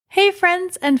Hey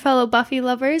friends and fellow Buffy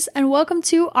lovers, and welcome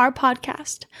to our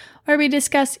podcast, where we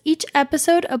discuss each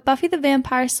episode of Buffy the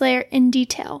Vampire Slayer in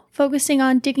detail, focusing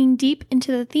on digging deep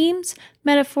into the themes,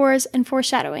 metaphors, and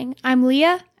foreshadowing. I'm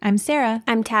Leah. I'm Sarah.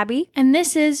 I'm Tabby. And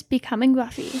this is Becoming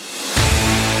Buffy.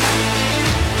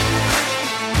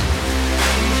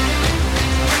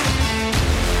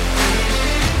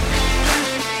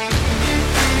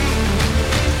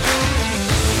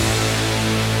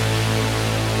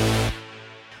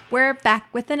 We're back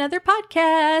with another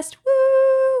podcast.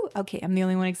 Woo! Okay, I'm the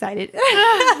only one excited.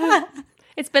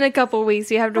 It's been a couple weeks.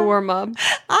 You have to warm up.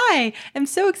 I am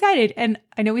so excited. And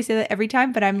I know we say that every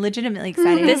time, but I'm legitimately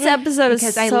excited. This episode is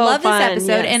because so I love fun, this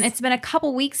episode. yes. And it's been a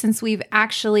couple weeks since we've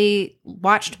actually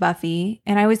watched Buffy.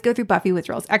 And I always go through Buffy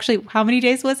withdrawals. Actually, how many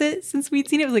days was it since we'd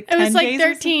seen it? It was like 10 days. It was like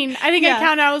 13. I think Yeah. I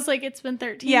counted. I was like, it's been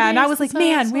 13 Yeah, and I days was like, since I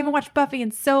man, saw we haven't it. watched Buffy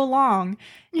in so long.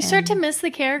 You start to miss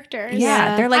the characters.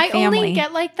 Yeah, they're like I family. only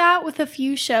get like that with a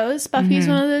few shows. Buffy's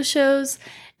one of those shows.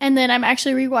 And then I'm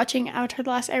actually rewatching Avatar: The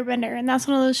Last Airbender. And that's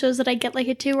one of those shows that I get like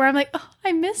it too, where I'm like, oh,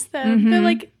 I miss them. They're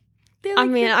like I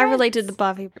mean, your I related to friends.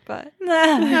 Buffy, but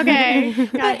Okay.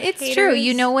 But it's true.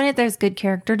 You know when there's good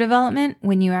character development,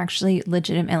 when you actually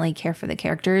legitimately care for the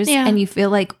characters, Yeah. and you feel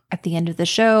like at the end of the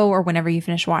show or whenever you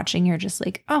finish watching, you're just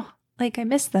like, oh, like I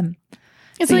miss them.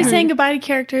 It's So, like yeah. saying goodbye to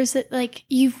characters that like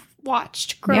you've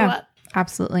watched grow Yeah. up.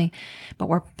 Absolutely. But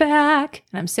we're back,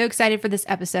 and I'm so excited for this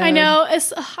episode. I know.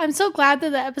 I'm so glad that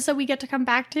the episode we get to come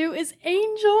back to is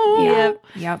Angel. Yeah.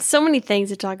 Yep. So many things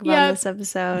to talk about Yep. in this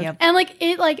episode. Yep. And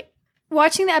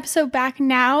watching the episode back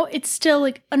now, it's still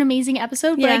like an amazing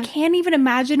episode, but I Yeah. can't even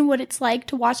imagine what it's like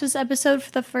to watch this episode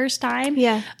for the first time.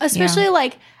 Yeah. Especially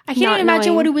like I can't Not even imagine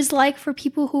knowing. what it was like for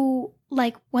people who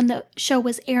like when the show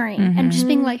was airing and just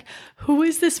being like, who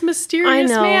is this mysterious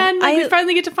I know. man? Like, we I-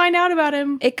 finally get to find out about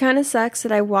him. It kind of sucks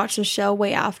that I watched the show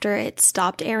way after it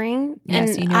stopped airing. Yeah, and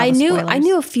so you know all I the knew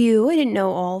spoilers. a few. I didn't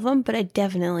know all of them, but I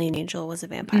definitely knew Angel was a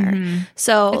vampire.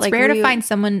 So It's like rare to find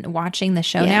someone watching the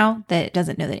show Yeah. now that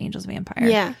doesn't know that Angel's a vampire.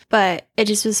 Yeah, but it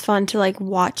just was fun to like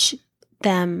watch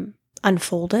them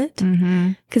unfold it.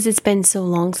 Mm-hmm. Because it's been so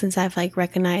long since I've like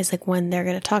recognized like when they're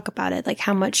going to talk about it, like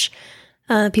how much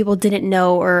people didn't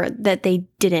know or that they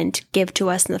didn't give to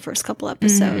us in the first couple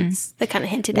episodes. They kind of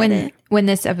hinted at it. When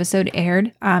this episode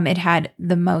aired, it had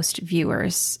the most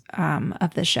viewers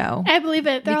of the show. I believe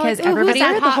it. They're Because like, "Ooh, who's everybody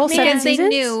that the hot whole man?" seven because they seasons?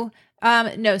 knew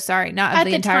no, sorry, not of At the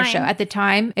the entire time. show. At the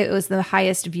time, it was the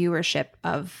highest viewership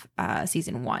of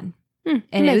season 1. And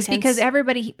it makes was because sense. Angel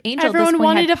at this Everyone point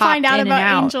wanted had to find popped out in and about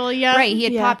out. Angel. Yeah. Right, he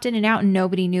had Yeah. popped in and out and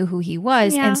nobody knew who he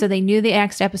was. Yeah. And so they knew the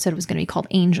next episode was going to be called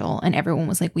Angel, and everyone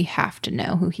was like, we have to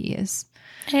know who he is.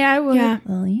 Hey, I would. Yeah.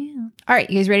 Well, yeah. All right,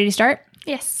 you guys ready to start?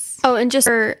 Yes. Oh, and just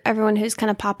for everyone who's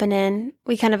kind of popping in,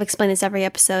 we kind of explain this every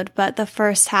episode, but the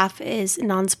first half is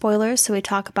non-spoilers. So we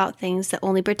talk about things that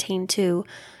only pertain to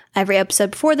every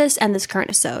episode before this and this current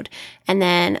episode. And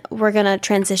then we're going to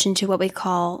transition to what we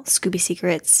call Scooby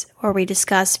Secrets, where we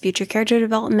discuss future character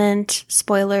development,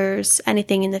 spoilers,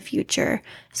 anything in the future.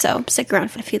 So stick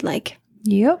around if you'd like.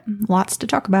 Yep, lots to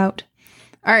talk about.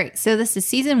 All right, so this is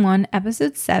season 1,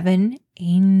 episode 7,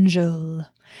 Angel.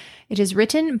 It is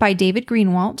written by David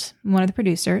Greenwalt, one of the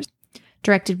producers,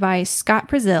 directed by Scott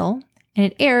Brazil, and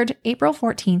it aired April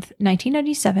 14th,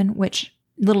 1997, which,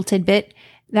 little tidbit,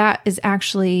 that is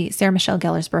actually Sarah Michelle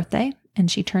Gellar's birthday,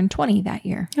 and she turned 20 that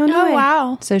year. Oh,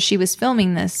 wow. So she was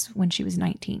filming this when she was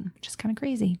 19, which is kind of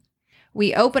crazy.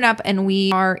 We open up and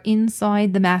we are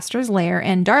inside the Master's lair,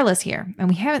 and Darla's here. And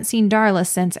we haven't seen Darla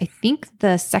since, I think,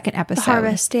 the second episode. The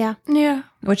Harvest, yeah. Yeah.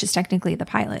 Which is technically the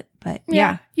pilot. But Yeah.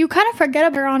 yeah. You kind of forget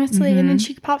about her, honestly. And then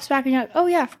she pops back and you're like, oh,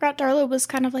 yeah, I forgot Darla was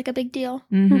kind of like a big deal.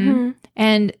 Mhm.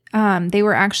 And they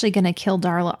were actually going to kill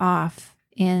Darla off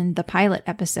in the pilot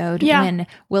episode Yeah. when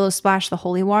Willow splashed the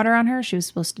holy water on her. She was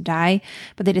supposed to die,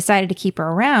 but they decided to keep her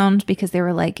around because they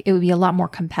were like, it would be a lot more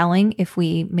compelling if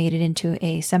we made it into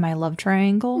a semi-love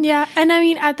triangle. Yeah. And I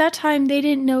mean, at that time, they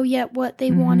didn't know yet what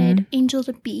they wanted Angel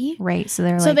to be. Right. So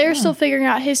they're So like, they were oh. still figuring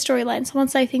out his storyline. So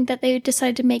once I think that they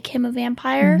decided to make him a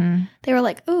vampire, they were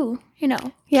like, ooh, you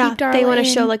know, Yeah, keep Darla they want to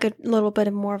in. show like a little bit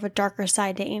of more of a darker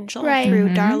side to Angel Right. through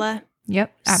Darla.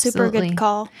 Yep, absolutely. Super good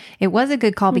call. It was a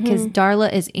good call because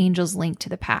Darla is Angel's link to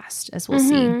the past, as we'll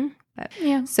see. But-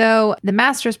 Yeah. So the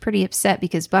Master's pretty upset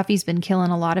because Buffy's been killing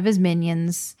a lot of his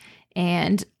minions,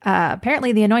 and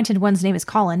apparently the Anointed One's name is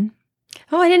Colin.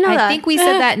 Oh, I didn't know that. I think we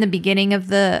said that in the beginning of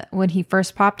when he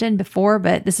first popped in before,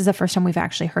 but this is the first time we've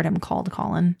actually heard him called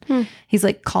Colin. He's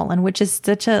like Colin, which is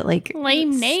such a like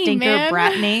Lame name, stinker man.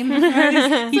 brat name.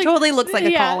 He totally looks like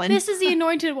a Colin. This is the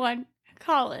Anointed One.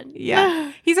 Colin.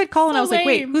 Yeah. He said Colin. So I was like,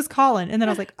 wait, lame. who's Colin? And then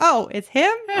I was like, oh, it's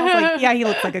him? I was like, yeah, he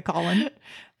looks like a Colin.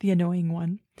 The annoying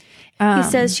one. He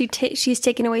says she's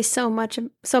taken away so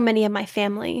many of my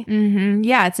family.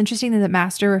 Yeah, it's interesting that the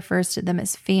master refers to them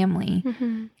as family.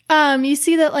 You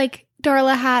see that like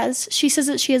Darla she says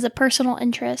that she has a personal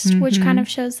interest, which kind of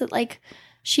shows that like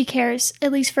she cares,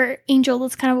 at least for Angel.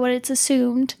 That's kind of what it's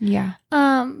assumed. Yeah.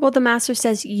 Well, the master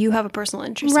says you have a personal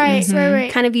interest in Right, this.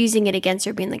 right. Kind of using it against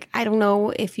her, being like, I don't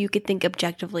know if you could think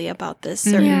objectively about this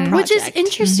certain Yeah, project. which is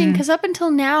interesting because up until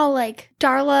now, like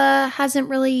Darla hasn't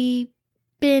really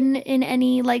been in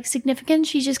any like significance.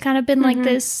 She's just kind of been like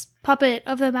this puppet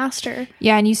of the master.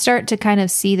 Yeah, and you start to kind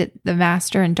of see that the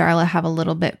master and Darla have a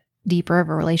little bit deeper of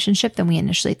a relationship than we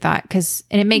initially thought.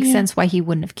 And it makes sense why he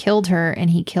wouldn't have killed her, and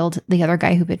he killed the other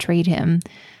guy who betrayed him.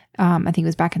 I think it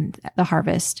was back in the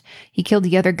harvest. He killed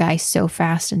the other guy so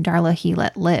fast, and Darla he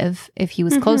let live. If he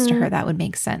was close to her, that would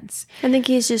make sense. I think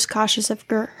he's just cautious of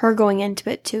her going into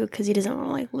it too, because he doesn't want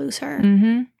to like lose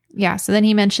her. Yeah, so then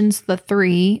he mentions the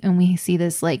three, and we see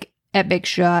this like epic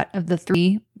shot of the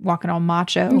three walking all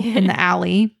macho in the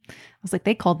alley. I was like,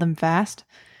 they called them fast.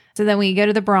 So then we go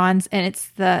to the Bronze, and it's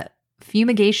the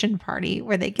fumigation party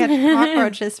where they catch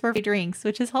cockroaches for free drinks,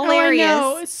 which is hilarious. Oh,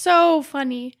 I know. It's so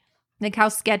funny. Like, how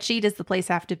sketchy does the place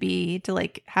have to be to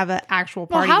like have an actual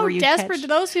Well, party how where you desperate catch... do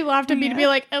those people have to be to be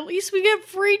like, at least we get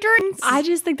free drinks? I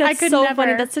just think that's could so never.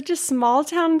 funny. That's such a small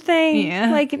town thing.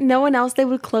 Yeah. Like, no one else, they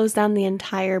would close down the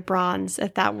entire Bronze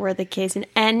if that were the case in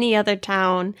any other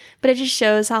town. But it just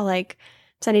shows how, like,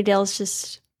 Sunnydale's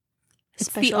just a It's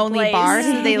the special only place. bar,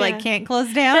 so they Yeah. like can't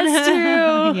close down. That's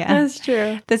true. Yeah. That's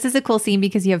true. This is a cool scene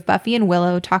because you have Buffy and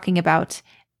Willow talking about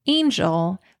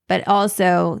Angel, but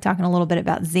also talking a little bit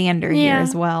about Xander here Yeah.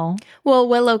 as well. Well,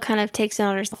 Willow kind of takes it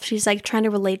on herself. She's like trying to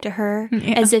relate to her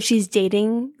Yeah. as if she's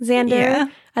dating Xander. Yeah.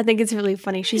 I think it's really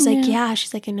funny. She's like,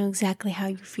 she's like, I know exactly how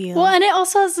you feel. Well, and it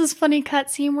also has this funny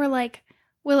cut scene where like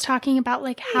Willow's talking about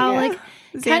like how like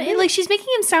Xander? like she's making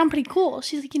him sound pretty cool.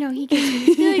 She's like, he gives me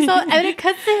these feelings. And it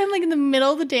cuts to him like in the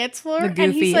middle of the dance floor, The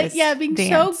and he's like, goofiest being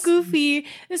dance. so goofy.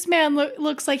 This man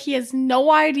looks like he has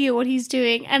no idea what he's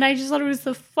doing, and I just thought it was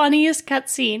the funniest cut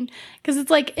scene because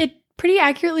it's like it pretty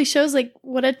accurately shows like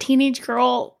what a teenage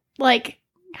girl like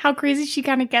how crazy she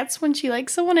kind of gets when she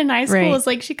likes someone in high school. Right. Is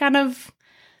like she kind of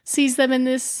sees them in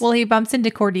this. Well, he bumps into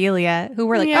Cordelia, who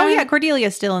we're like, Yeah. oh yeah,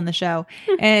 Cordelia's still in the show.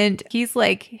 And he's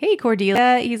like, hey,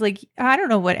 Cordelia. He's like, I don't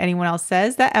know what anyone else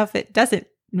says. That outfit doesn't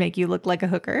make you look like a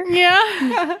hooker.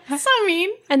 Yeah, so mean.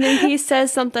 and then he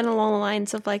says something along the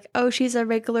lines of like, oh, she's a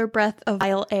regular breath of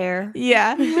vile air.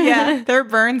 Yeah. Yeah. Their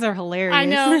burns are hilarious. I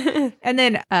know. And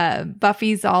then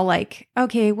Buffy's all like,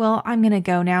 okay, well, I'm going to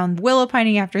go now. And Willow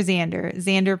pining after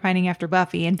Xander pining after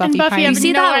Buffy, and Buffy Buffy pining. You has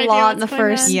see no that a idea lot in what's the going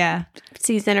first on. Yeah.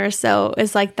 season or so.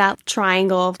 Is like that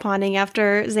triangle of pawning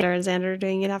after Xander and Xander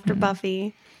doing it after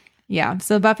Buffy. Yeah.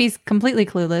 So Buffy's completely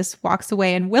clueless, walks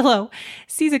away, and Willow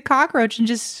sees a cockroach and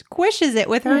just squishes it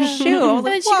with her shoe. I was And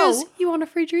like, then she whoa. goes, "You want a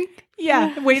free drink?"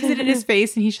 Yeah. Waves it in his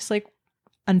face, and he's just like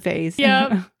unfazed.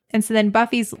 Yep. And so then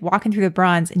Buffy's walking through the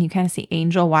Bronze, and you kind of see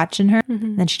Angel watching her.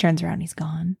 And then she turns around, and he's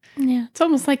gone. Yeah, it's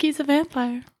almost like he's a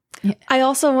vampire. I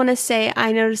also want to say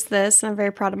I noticed this, and I'm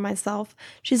very proud of myself.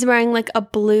 She's wearing like a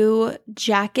blue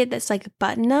jacket that's like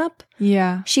button up.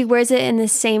 Yeah. She wears it in the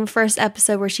same first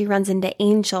episode where she runs into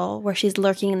Angel, where she's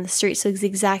lurking in the street. So it's the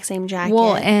exact same jacket.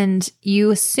 Well, and you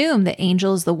assume that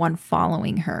Angel is the one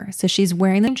following her. So she's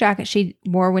wearing the jacket she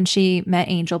wore when she met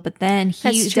Angel, but then he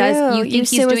That's does, true. you You think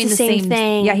he's assume it's doing the the same same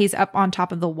thing. Yeah, he's up on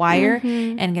top of the wire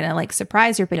Mhm. and gonna like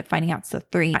surprise her, but finding out it's the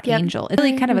three, not Yep. Angel. It's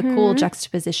really kind of a cool Mhm.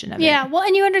 juxtaposition of Yeah, it. well,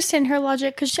 and you understand her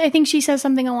logic because I think she says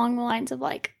something along the lines of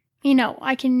like, I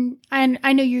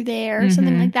know you're there, or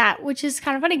something Mhm. like that, which is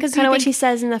kind of funny because kind of what she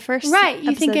says in the first right.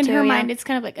 You think episode in too, her yeah. mind it's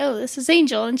kind of like, oh, this is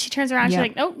Angel, and she turns around, and Yeah. she's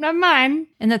like, nope, never mind.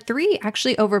 And the three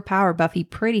actually overpower Buffy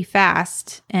pretty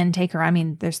fast and take her. I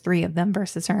mean, there's three of them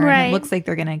versus her. And Right. it looks like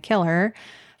they're gonna kill her.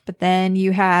 But then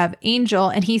you have Angel,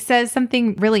 and he says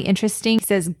something really interesting. He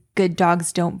says, "Good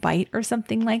dogs don't bite," or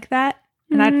something like that.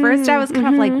 And at first I was kind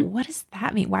of like, what does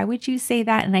that mean? Why would you say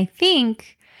that? And I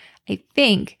think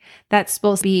that's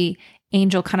supposed to be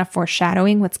Angel kind of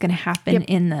foreshadowing what's going to happen Yep.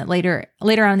 in the later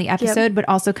on in the episode, but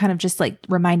also kind of just like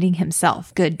reminding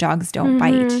himself, good dogs don't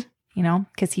bite,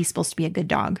 because he's supposed to be a good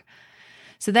dog.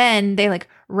 So then they like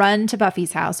run to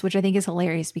Buffy's house, which I think is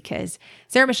hilarious because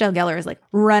Sarah Michelle Gellar is like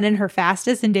running her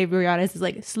fastest, and Dave Boreanaz is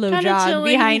like slow Kinda jog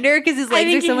chilling. behind her because his I legs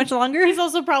think are so he- much longer. He's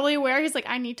also probably aware. He's like,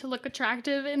 I need to look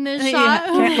attractive in this Yeah, shot.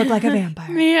 can't look like a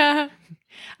vampire. Yeah.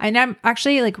 And I'm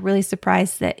actually like really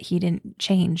surprised that he didn't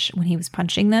change when he was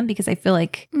punching them because I feel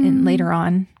like Mm-hmm. later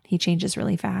on he changes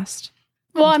really fast.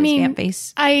 Well, I into his mean, vamp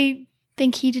face. I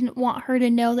think he didn't want her to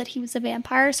know that he was a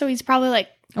vampire, so he's probably like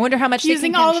I wonder how much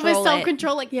using they can all of his control it.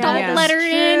 self-control, like Yeah, don't that's let her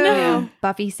in. true.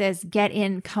 Buffy says, "Get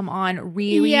in, come on,"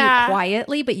 really Yeah.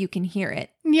 quietly, but you can hear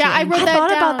it. Yeah, I wrote I that thought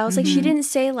down. about that. I was like, she Mhm. didn't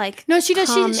say like. No, she does.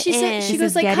 come She said in. she She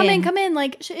goes says, like, "Get "Come in, in." come in."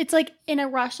 Like it's like in a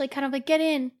rush, like kind of like get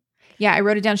in. Yeah, I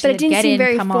wrote it down. She But said, it didn't "Get seem in,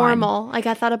 very come on." formal. Like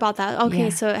I thought about that. Okay, Yeah.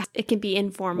 so it can be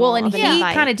informal. Well, and of he an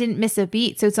invite. kind of didn't miss a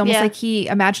beat, so it's almost Yeah. like he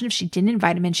imagine if she didn't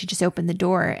invite him in, she just opened the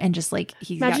door and just like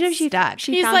he Imagine got if she stuck.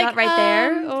 she found out right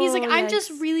there. He's like, Oh, I'm yikes.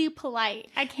 just really polite.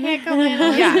 I can't go in.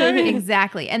 Yeah,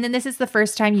 exactly. And then this is the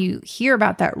first time you hear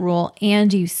about that rule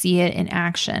and you see it in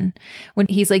action when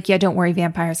he's like, "Yeah, don't worry,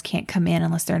 vampires can't come in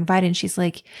unless they're invited." And she's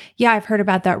like, "Yeah, I've heard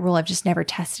about that rule. I've just never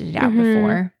tested it out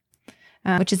before."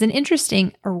 Which is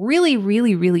a really,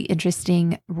 really, really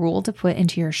interesting rule to put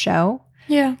into your show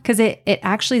Yeah. because it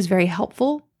actually is very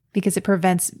helpful because it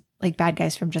prevents like bad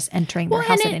guys from just entering their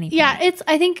house at any point. Yeah,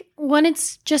 I think when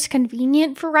it's just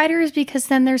convenient for writers because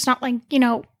then there's not like,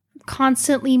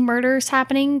 constantly murders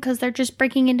happening because they're just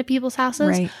breaking into people's houses.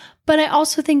 Right. But I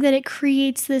also think that it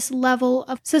creates this level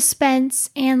of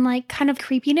suspense and like kind of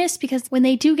creepiness because when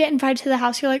they do get invited to the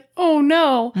house, you're like, oh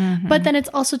no. Mhm. But then it's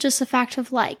also just a fact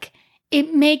of like,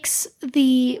 it makes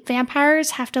the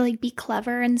vampires have to like be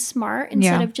clever and smart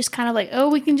instead Yeah. of just kind of like, oh,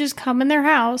 we can just come in their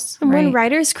house. And when Right.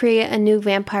 writers create a new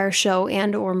vampire show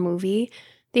and or movie,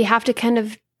 they have to kind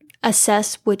of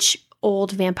assess which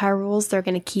old vampire rules they're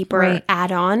going to keep or Right.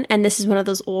 add on. And this is one of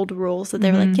those old rules that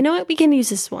they're Mhm. like, you know what, we can use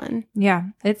this one. Yeah,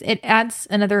 it adds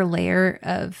another layer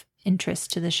of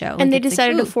interest to the show. And they Like, it's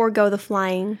decided like, to ooh, forego the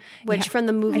flying, which Yeah. from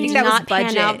the I movie think did that was not pan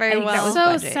budget. out I very think that well. was So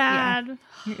budget, yeah. sad.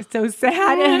 It's so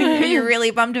sad. You're really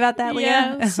bummed about that,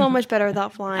 Leah? Yeah. So much better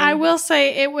without flying. I will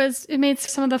say it made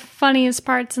some of the funniest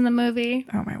parts in the movie.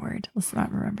 Oh my word. Let's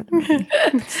not remember the movie.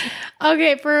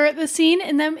 Okay, for the scene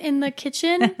in them in the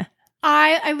kitchen,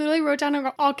 I literally wrote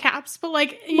down all caps, but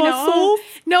like Muscles?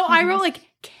 no, I wrote like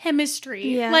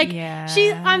chemistry. Yeah. Like Yeah.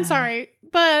 I'm sorry,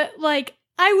 but like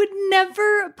I would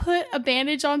never put a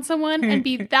bandage on someone and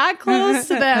be that close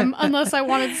to them unless I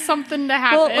wanted something to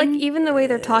happen. Well, like even the way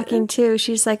they're talking too,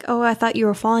 she's like, "Oh, I thought you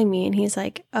were following me," and he's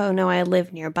like, "Oh no, I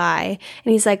live nearby,"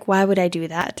 and he's like, "Why would I do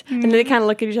that?" And they kind of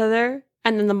look at each other,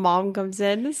 and then the mom comes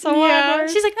in. It's so awkward.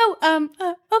 she's like,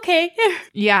 "Oh, okay."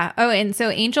 Yeah. Oh, and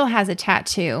so Angel has a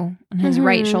tattoo on his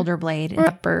right Mhm. shoulder blade and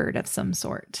a bird of some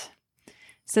sort.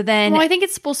 So then Well, I think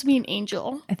it's supposed to be an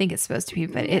angel. I think it's supposed to be,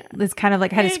 but it's kind of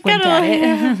like how to It squint kinda at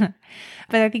it. like-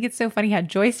 But I think it's so funny how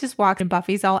Joyce just walked and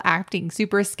Buffy's all acting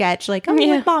super sketch, like, "Oh,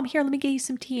 Yeah. like, Mom, here, let me get you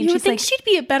some tea." And You would she's think like, she'd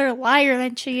be a better liar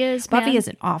than she is. Buffy man. is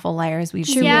an awful liar, as we've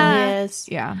She seen. Yeah. really is.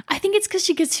 Yeah. I think it's because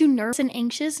she gets too nervous and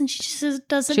anxious, and she just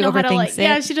doesn't She know how to overthinks like.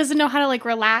 Yeah, it. she doesn't know how to like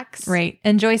relax. Right.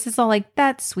 And Joyce is all like,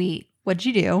 "That's sweet. What'd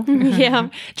you do?" Yeah.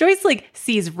 Joyce like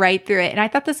sees right through it. And I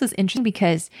thought this was interesting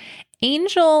because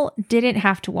Angel didn't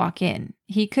have to walk in.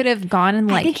 He could have gone and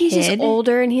like I think he's hid. just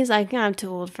older, and he's like, "I'm too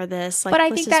old for this." Like, But I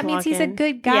let's think just that means walk he's a in.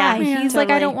 good guy. Yeah, He's like,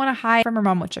 I totally. don't want to hide from her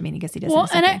mom, which I mean, I guess he does. Well,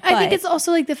 in a and second, I think but- it's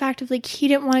also like the fact of like he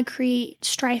didn't want to create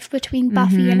strife between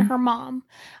Buffy and Mhm. her mom.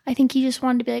 I think he just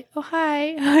wanted to be like, "Oh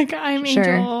hi, like I'm Sure.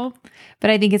 Angel." But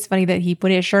I think it's funny that he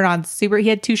put his shirt on super. He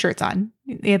had two shirts on.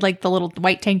 He had like the little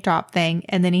white tank top thing,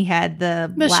 and then he had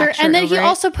the The black shirt, and then he over it.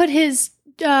 also put his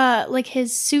like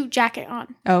his suit jacket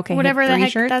on. Oh, okay, he had Whatever the three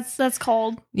heck shirts? that's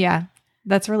called. Yeah,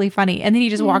 that's really funny. And then he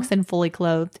just Yeah. walks in fully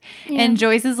clothed, Yeah. and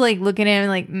Joyce is like looking at him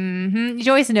like, mm-hmm.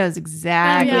 Joyce knows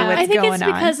exactly Yeah, what's I think going it's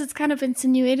on. because it's kind of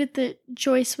insinuated that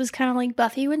Joyce was kind of like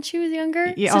Buffy when she was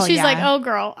younger. Yeah, So oh, she's yeah. like, "Oh,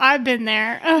 girl, I've been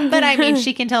there." But I mean,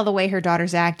 she can tell the way her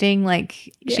daughter's acting, like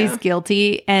she's Yeah.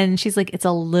 guilty, and she's like, it's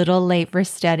a little late for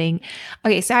studying.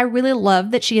 Okay, so I really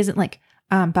love that she isn't like,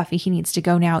 Buffy, he needs to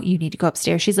go now. You need to go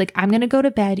upstairs. She's like, I'm going to go to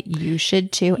bed. You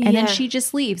should too. And then Yeah. she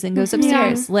just leaves and goes Mhm.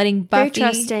 upstairs, letting Very Buffy.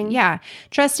 trusting. Yeah,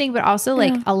 trusting, but also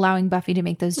like Yeah. allowing Buffy to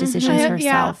make those decisions herself.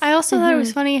 Yeah, I also thought it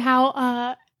was Mhm. funny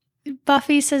how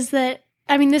Buffy says that.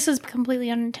 I mean, this is completely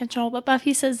unintentional, but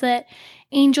Buffy says that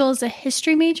Angel is a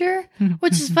history major,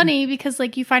 which is funny because,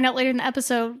 like, you find out later in the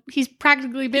episode, he's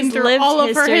practically been He's through lived all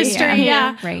of her history, history.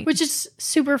 yeah. Yeah. Right. Which is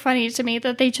super funny to me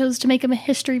that they chose to make him a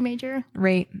history major.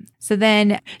 Right. So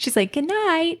then she's like, good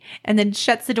night, and then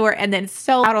shuts the door and then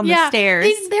so out on the stairs.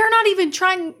 They're not even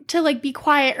trying to, like, be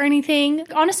quiet or anything.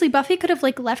 Honestly, Buffy could have,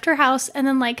 like, left her house and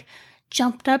then, like,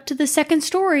 jumped up to the second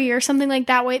story or something like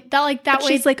that way. But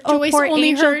she's like, oh, Joyce poor only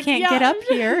Angel heard- can't yeah. get up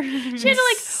here. She had to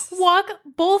like walk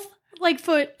both like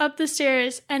foot up the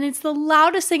stairs, and it's the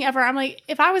loudest thing ever. I'm like,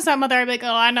 if I was that mother, I'd be like,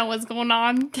 oh, I know what's going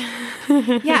on.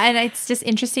 Yeah, and it's just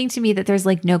interesting to me that there's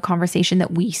like no conversation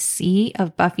that we see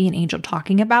of Buffy and Angel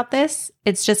talking about this.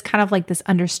 It's just kind of like this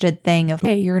understood thing of,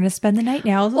 hey, you're going to spend the night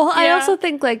now. Well, I Yeah. also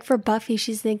think like for Buffy,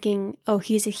 she's thinking, oh,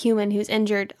 he's a human who's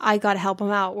injured. I got to help him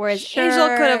out. Whereas Angel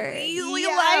could have easily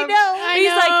left. I He's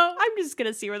know. like, I'm just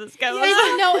going to see where this goes.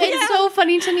 No, it's so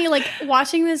funny to me, like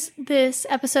watching this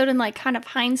episode in like kind of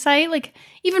hindsight, like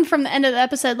even from the end of the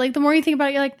episode, like the more you think about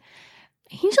it, you're like,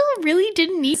 Angel really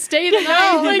didn't need to stay the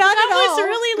night. Like, not that at was all.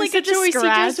 really It was like a such a choice he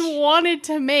scratch. just wanted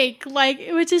to make. Like,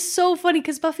 which is so funny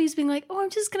because Buffy's being like, oh, I'm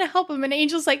just gonna help him, and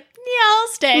Angel's like, yeah, I'll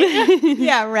stay.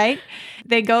 Yeah, right.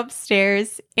 They go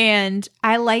upstairs, and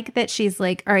I like that she's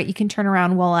like, all right, you can turn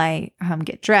around while I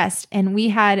get dressed. And we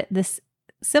had this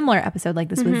similar episode like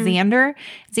this with Xander.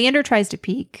 Xander tries to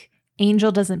peek.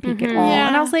 Angel doesn't peek at all. Yeah.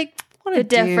 And I was like, what The a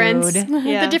difference. dude.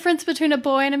 Yeah. The difference between a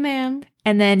boy and a man.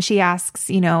 And then she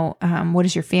asks, what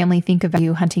does your family think about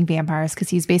you hunting vampires? Because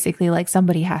he's basically like,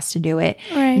 somebody has to do it.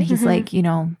 Right. And he's like,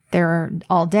 they're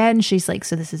all dead. And she's like,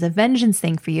 so this is a vengeance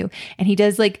thing for you. And he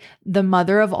does like the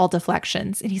mother of all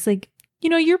deflections. And he's like,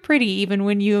 you're pretty even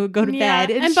when you go to Yeah.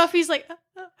 bed. And Buffy's like,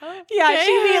 yeah, okay.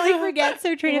 she immediately forgets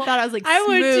her train of thought. I was like, I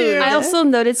would smooth. too. I also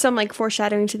noted some like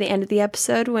foreshadowing to the end of the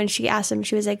episode when she asked him,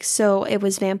 she was like, so it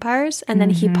was vampires? And then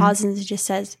he pauses and just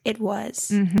says, it was.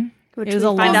 Mhm. Which It was we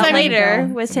a find long out time later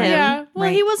ago. was Right. him. Yeah. Well,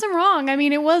 Right. he wasn't wrong. I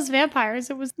mean, it was vampires.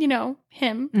 It was,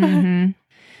 him. Mhm.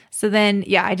 So then,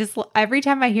 yeah, every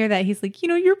time I hear that, he's like,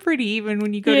 you're pretty even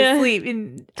when you go Yeah. to sleep.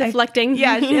 And Deflecting.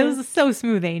 Yeah, it was so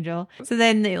smooth, Angel. So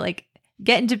then they like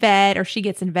get into bed, or she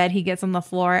gets in bed, he gets on the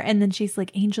floor, and then she's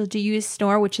like, Angel, do you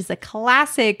snore? Which is a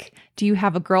classic, do you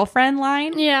have a girlfriend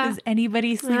line? Yeah. Does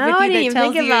anybody sleep I with didn't you that even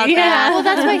tells think you? about Yeah. that. Well,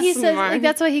 that's why he says, Smart. like,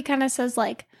 that's why he kind of says,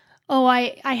 like, oh,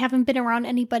 I haven't been around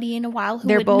anybody in a while who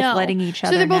They're would both know. letting each So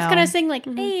other they're both know. kind of saying, like,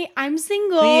 hey, I'm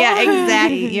single. Yeah,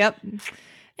 exactly. Yep.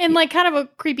 In, like, kind of a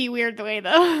creepy, weird way,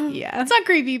 though. Yeah. It's not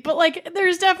creepy, but, like,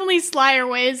 there's definitely slyer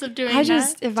ways of doing I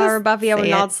just, that. if I were Buffy, I would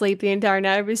say not it. sleep the entire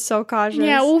night. I'd be so cautious.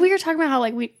 Yeah, well, we were talking about how,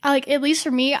 like, at least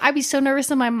for me, I'd be so nervous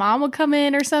that my mom would come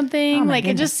in or something. Oh, my like,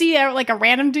 and just see, like, a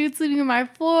random dude sleeping on my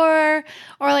floor.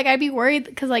 Or, like, I'd be worried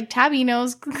because, like, Tabby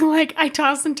knows, like, I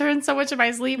toss and turn so much in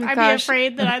my sleep. Oh, I'd gosh. be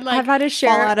afraid that I'd, like, I've had to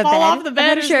share, fall out of fall bed. off the I've bed.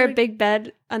 had to or share a something. big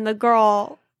bed, and the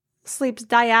girl sleeps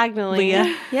diagonally.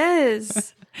 Leah.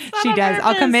 Yes. not She on does.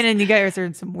 I'll come purpose. in and you guys are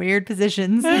in some weird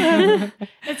positions.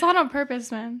 It's not on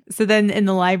purpose, man. So then in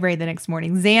the library the next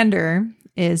morning, Xander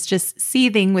is just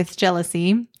seething with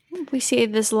jealousy. We see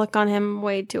this look on him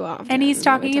way too often. And he's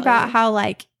let me talking tell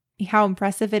about you. how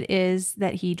impressive it is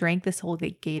that he drank this whole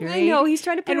Gatorade. I know, he's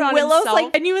trying to put And it on Willow's himself.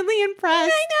 like genuinely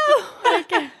impressed. I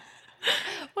know.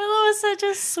 Willow is such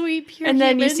a sweet, pure And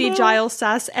then you human. see Giles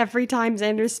sass every time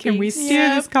Xander speaks. Can we steer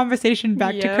Yeah. this conversation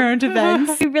back to Yeah. current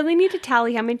events? We really need to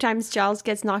tally how many times Giles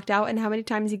gets knocked out and how many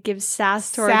times he gives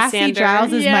sass towards Sassy Xander.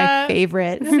 Giles is Yeah. my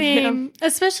favorite. Same.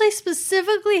 Especially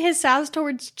specifically his sass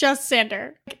towards just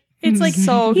Xander. It's like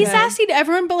So he's good. sassy to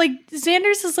everyone, but like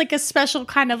Xander's is like a special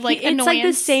kind of like It's annoyance. like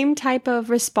the same type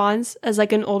of response as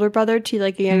like an older brother to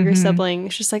like a younger sibling.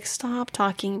 It's just like, stop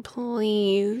talking,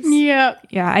 please. Yeah.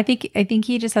 Yeah, I think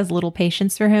he just has little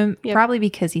patience for him, Yep. probably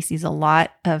because he sees a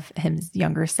lot of his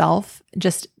younger self,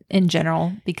 just in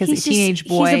general, because He's a teenage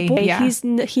boy. He's a boy.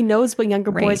 Yeah. He knows what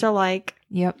younger Right. boys are like.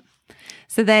 Yep.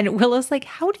 So then Willow's like,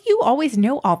 how do you always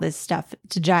know all this stuff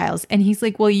to Giles? And he's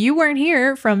like, well, you weren't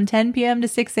here from 10 p.m. to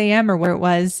 6 a.m. or where it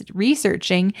was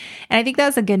researching. And I think that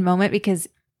was a good moment because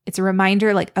it's a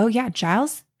reminder like, oh yeah,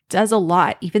 Giles does a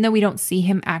lot, even though we don't see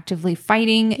him actively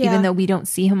fighting, Yeah. even though we don't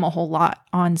see him a whole lot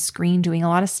on screen doing a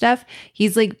lot of stuff.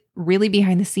 He's like really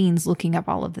behind the scenes looking up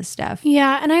all of this stuff.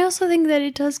 Yeah, and I also think that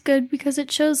it does good because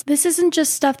it shows this isn't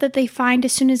just stuff that they find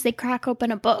as soon as they crack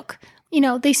open a book. You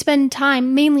know, they spend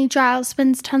time, mainly Giles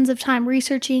spends tons of time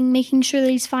researching, making sure that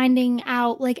he's finding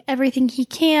out like everything he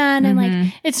can. And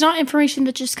like, it's not information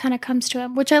that just kind of comes to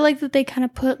him, which I like that they kind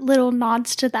of put little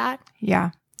nods to that.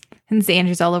 Yeah. And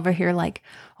Xander's all over here like,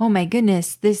 oh my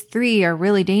goodness, these three are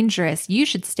really dangerous. You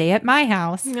should stay at my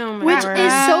house. Oh my Which word.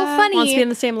 is so funny. Wants to be on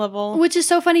the same level. Which is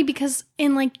so funny because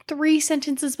in like 3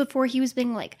 sentences before he was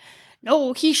being like,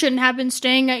 no, he shouldn't have been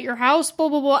staying at your house, blah,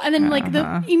 blah, blah. And then like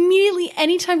immediately,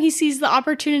 anytime he sees the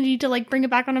opportunity to like bring it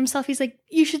back on himself, he's like,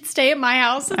 you should stay at my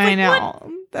house. It's I like, what?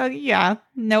 know. Yeah.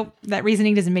 Nope. That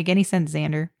reasoning doesn't make any sense,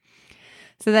 Xander.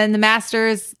 So then the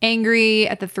master's angry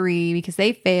at the three because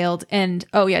they failed. And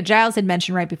oh yeah, Giles had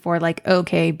mentioned right before, like,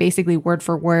 okay, basically word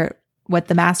for word what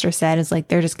the master said is like,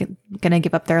 they're just going to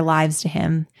give up their lives to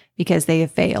him because they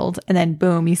have failed. And then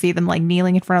boom, you see them like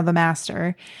kneeling in front of the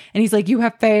master. And he's like, you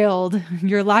have failed.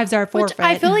 Your lives are forfeit. Which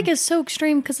I feel like is so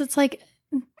extreme because it's like,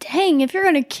 dang, if you're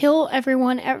going to kill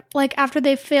everyone like after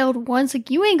they've failed once, like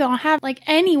you ain't going to have like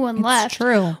anyone left.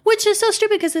 True. Which is so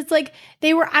stupid because it's like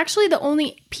they were actually the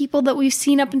only people that we've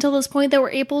seen up until this point that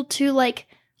were able to like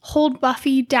hold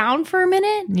Buffy down for a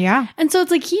minute. Yeah. And so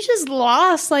it's like he just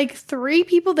lost like 3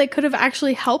 people that could have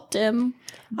actually helped him.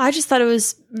 I just thought it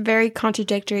was very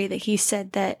contradictory that he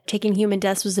said that taking human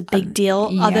deaths was a big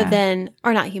deal, yeah. other than,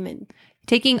 or not human.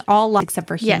 Taking all lives except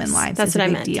for human Yes, lives. that's is what a I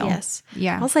big meant. deal. Yes.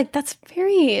 Yeah. I was like, that's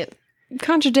very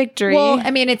contradictory. Well,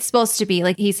 I mean, it's supposed to be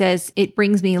like he says, it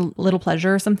brings me little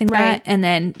pleasure or something like Right. that. And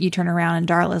then you turn around and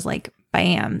Darla's like,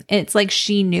 bam. And it's like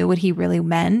she knew what he really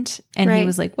meant. And he Right.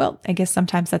 was like, well, I guess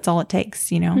sometimes that's all it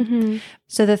takes, you know? Mhm.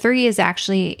 So the 3 is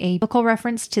actually a biblical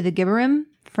reference to the Gibborim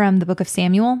from the book of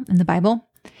Samuel in the Bible.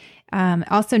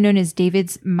 Also known as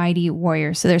David's mighty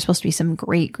warriors. So there's supposed to be some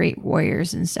great, great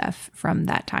warriors and stuff from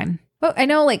that time. Well, I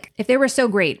know, like, if they were so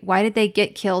great, why did they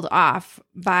get killed off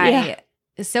by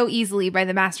so easily by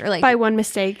the master? Like, by one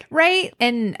mistake. right?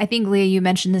 And I think, Leah, you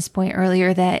mentioned this point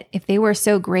earlier that if they were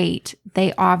so great,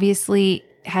 they obviously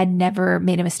had never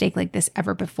made a mistake like this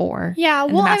ever before. Yeah,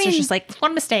 And well, the I master's mean, just like,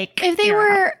 one mistake. if they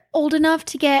were old enough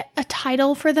to get a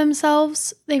title for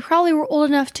themselves, they probably were old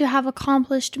enough to have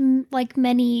accomplished like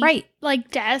many Right.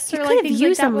 like deaths You or could like have things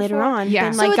used like that them later before. on. Yeah.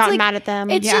 And So like it's gotten like- mad at them.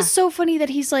 It's Yeah. just so funny that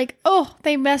he's like, oh,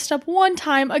 they messed up one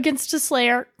time against a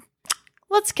Slayer.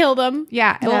 Let's kill them.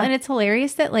 Yeah. Well, Yeah. and it's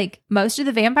hilarious that like most of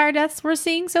the vampire deaths we're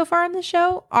seeing so far on the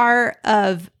show are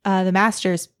of the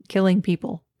masters killing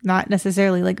people. Not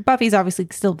necessarily like Buffy's obviously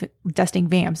still dusting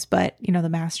vamps, but you know, the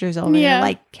master's over there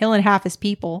like killing half his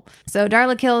people. So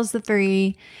Darla kills the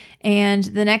 3. And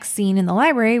the next scene in the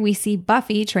library, we see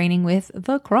Buffy training with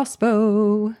the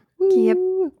crossbow. Yep.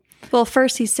 Ooh. Well,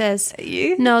 first he says,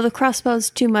 no, the crossbow's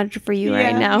too much for you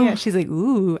right now. Yeah, she's like,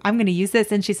 ooh, I'm going to use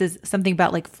this. And she says something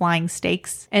about like flying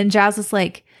stakes. And Giles is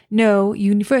like, no,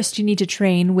 you need to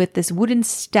train with this wooden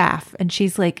staff. And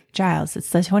she's like, Giles,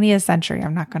 it's the 20th century.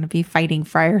 I'm not going to be fighting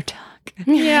Friar Tuck.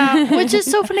 Yeah, which is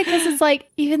so funny because it's like,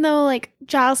 even though like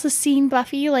Giles has seen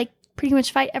Buffy like pretty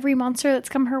much fight every monster that's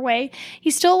come her way,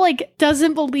 he still like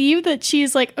doesn't believe that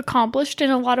she's like accomplished in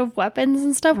a lot of weapons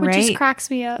and stuff, which just Right. cracks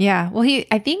me up. Yeah. Well,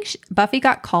 I think Buffy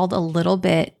got called a little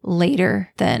bit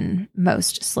later than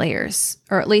most Slayers,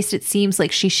 or at least it seems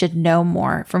like she should know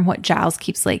more from what Giles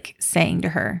keeps like saying to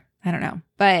her. I don't know.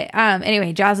 But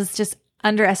anyway, Giles is just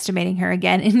underestimating her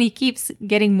again, and he keeps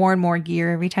getting more and more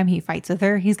gear every time he fights with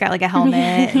her. He's got like a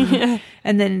helmet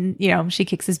and then, you know, she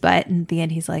kicks his butt, and at the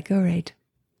end he's like, all right,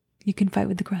 you can fight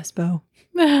with the crossbow.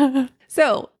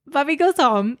 So Buffy goes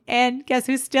home, and guess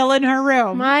who's still in her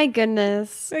room? My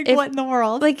goodness. Like, If- what in the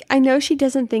world? Like, I know she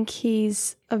doesn't think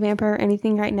he's a vampire or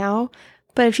anything right now,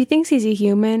 but if she thinks he's a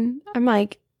human, I'm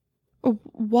like,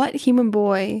 what human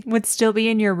boy? Would still be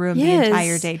in your room Yes. the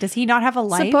entire day. Does he not have a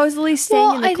life? Supposedly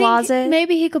staying in the I closet. think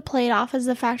maybe he could play it off as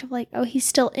the fact of like, oh, he's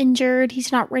still injured.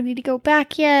 He's not ready to go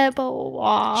back yet. Blah, blah,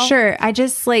 blah. Sure. I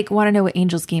just like want to know what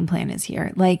Angel's game plan is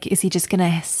here. Like, is he just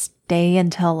gonna stay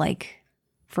until like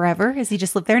forever? Is he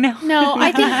just live there now? No,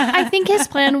 I think his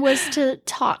plan was to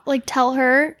tell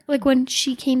her like when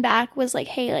she came back was like,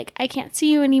 hey, like I can't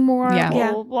see you anymore. Yeah. Blah,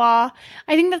 Yeah. blah, blah.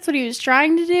 I think that's what he was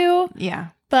trying to do, Yeah.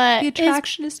 but The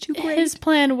attraction is too great. his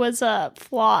plan was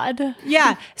flawed.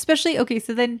 Yeah. Especially, okay,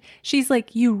 so then she's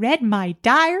like, you read my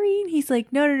diary? And he's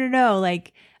like, no.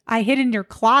 Like, I hid in your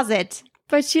closet.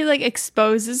 But she like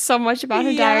exposes so much about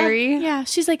her Yeah. diary. Yeah,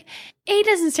 she's like, A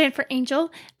doesn't stand for angel.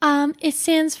 It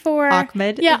stands for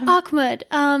Ahmed. Yeah, Ahmed.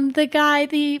 The guy,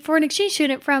 the foreign exchange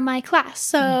student from my class.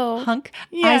 So Hunk.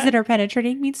 Yeah. Eyes that are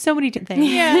penetrating means so many different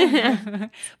things. yeah,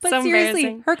 But So seriously,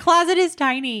 embarrassing. her closet is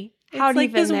tiny. It's How'd like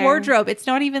he fit this there? wardrobe. It's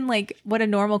not even like what a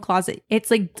normal closet. It's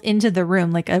like into the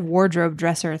room, like a wardrobe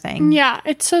dresser thing. yeah,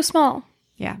 it's so small.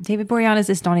 Yeah. David Boreanaz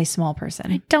is not a small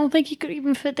person. Don't think he could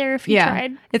even fit there if he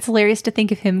tried. It's hilarious to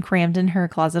think of him crammed in her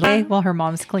closet while her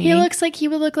mom's cleaning. He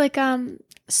would look like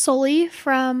Sully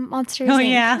from Monsters. Oh Inc.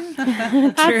 yeah.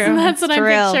 That's what It's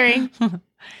real. I'm picturing.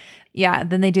 Yeah.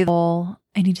 Then they do the whole,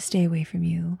 I need to stay away from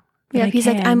you. Yeah, he's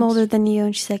like, I'm older than you.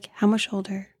 And she's like, how much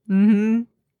older? Mm-hmm.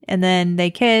 And then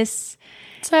they kiss.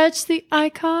 Touch the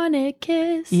iconic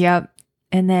kiss. Yep.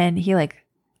 And then he like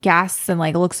gasps and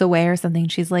like looks away or something.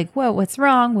 She's like, whoa, what's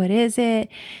wrong? What is it?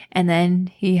 And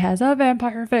then he has a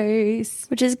vampire face.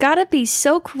 Which has got to be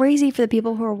so crazy for the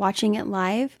people who are watching it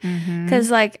live. Mm-hmm.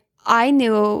 Because, like, I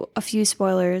knew a few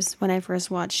spoilers when I first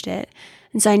watched it.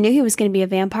 And so I knew he was going to be a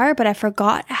vampire, but I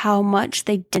forgot how much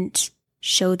they didn't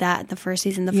show that in the first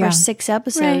season, the Yeah. first 6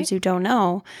 episodes, Right. you don't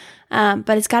know.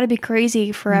 But it's got to be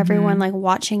crazy for everyone like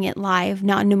watching it live,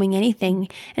 not knowing anything.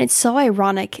 And it's so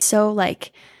ironic, so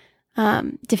like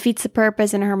defeats the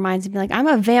purpose in her mind to be like, I'm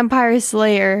a vampire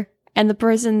slayer. And the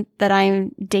person that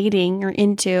I'm dating or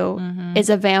into is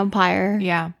a vampire.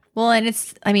 Yeah. Well, and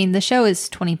the show is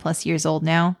 20 plus years old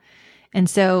now. And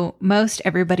so most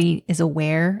everybody is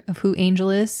aware of who Angel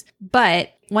is.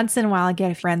 But once in a while, I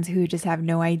get friends who just have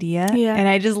no idea. Yeah. And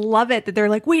I just love it that they're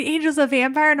like, wait, Angel's a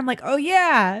vampire? And I'm like, oh,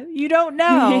 yeah, you don't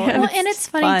know. Yeah. Well, and it's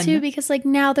funny fun. too because like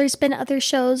now there's been other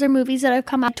shows or movies that have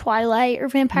come out, Twilight or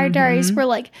Vampire Diaries, where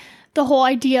like the whole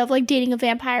idea of like dating a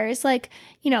vampire is like,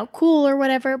 cool or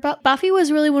whatever. But Buffy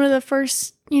was really one of the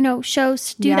first,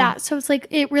 shows to do Yeah. that. So it's like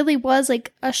it really was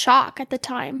like a shock at the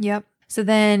time. Yep. So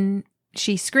then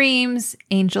she screams,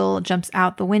 Angel jumps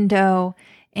out the window,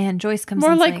 and Joyce comes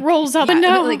More in, like rolls out the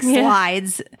window. like Yeah.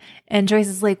 slides. And Joyce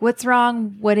is like, what's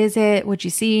wrong? What is it? What'd you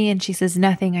see? And she says,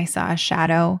 nothing. I saw a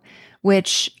shadow,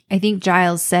 which I think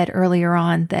Giles said earlier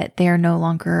on that they're no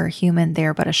longer human.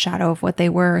 They're but a shadow of what they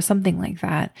were, or something like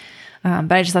that.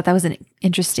 But I just thought that was an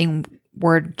interesting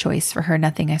word choice for her.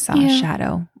 Nothing. I saw a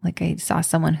shadow. Like I saw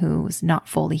someone who was not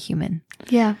fully human.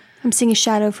 Yeah. I'm seeing a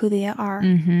shadow of who they are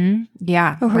Mm-hmm.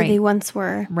 Yeah. or who right. they once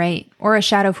were. Right. Or a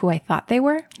shadow of who I thought they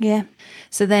were. Yeah.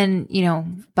 So then,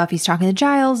 Buffy's talking to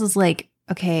Giles, is like,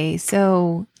 okay,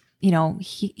 so,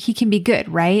 he can be good,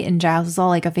 right? And Giles is all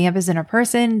like, a vamp isn't a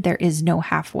person. There is no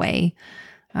halfway.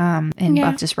 And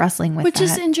Yeah. Buff just wrestling with Which that.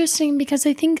 is interesting because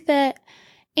I think that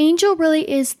Angel really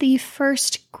is the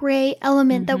first gray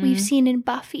element that we've seen in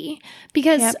Buffy.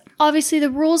 Because obviously the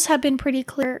rules have been pretty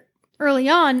clear early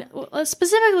on,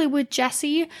 specifically with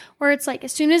Jesse, where it's like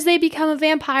as soon as they become a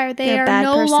vampire, they They're a are bad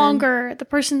no person. longer the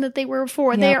person that they were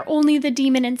before. They are only the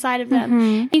demon inside of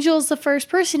them. Angel is the first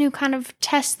person who kind of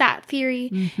tests that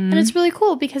theory. And it's really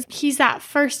cool because he's that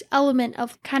first element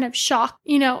of kind of shock,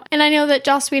 And I know that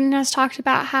Joss Whedon has talked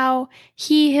about how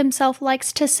he himself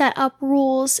likes to set up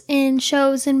rules in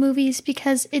shows and movies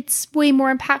because it's way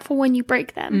more impactful when you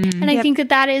break them. And I think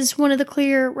that is one of the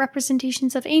clear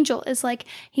representations of Angel is like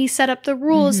he set up the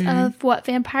rules of what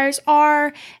vampires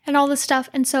are and all this stuff.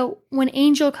 And so when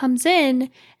Angel comes in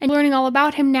and learning all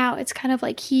about him now, it's kind of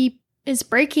like he is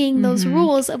breaking those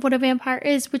rules of what a vampire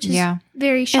is, which is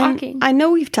very shocking. And I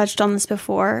know we've touched on this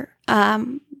before,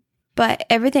 but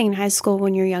everything in high school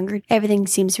when you're younger, everything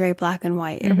seems very black and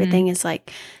white. Everything is like,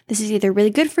 this is either really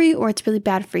good for you or it's really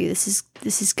bad for you. This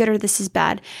is good or this is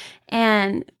bad.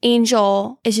 And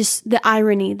Angel is just the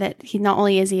irony that he not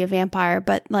only is he a vampire,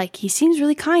 but like he seems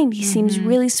really kind. He seems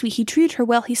really sweet. He treated her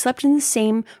well. He slept in the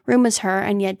same room as her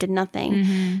and yet did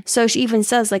nothing. So she even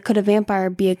says like, could a vampire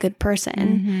be a good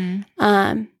person?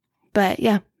 But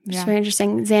yeah. It's very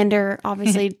interesting. Xander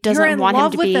obviously doesn't want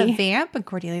him to be. You're in love with a vamp? And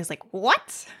Cordelia's like,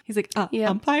 what? He's like,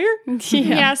 umpire?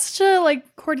 Yeah, such a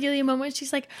like Cordelia moment.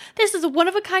 She's like, this is a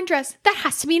one-of-a-kind dress. That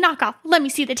has to be a knockoff. Let me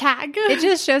see the tag. It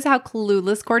just shows how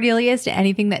clueless Cordelia is to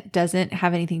anything that doesn't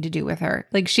have anything to do with her.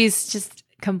 Like she's just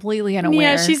completely unaware.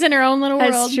 Yeah, she's in her own little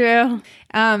world. That's true.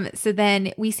 So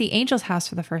then we see Angel's house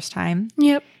for the first time.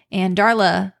 Yep. And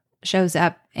Darla shows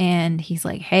up and he's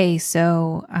like, hey,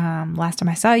 so last time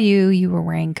I saw you, you were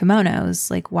wearing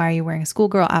kimonos. Like, why are you wearing a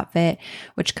schoolgirl outfit?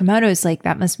 Which kimonos, like,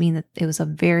 that must mean that it was a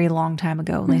very long time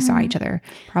ago when they saw each other,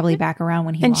 probably back around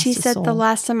when he And lost she his said soul. the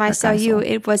last time I saw got a you, soul.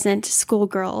 it wasn't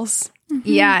schoolgirls.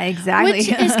 Yeah, exactly. Which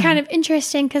is kind of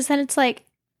interesting because then it's like,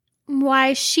 why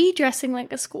is she dressing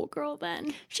like a schoolgirl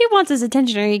then? She wants his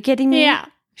attention. Are you kidding me? Yeah.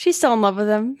 She's still in love with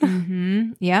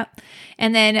him. Yeah.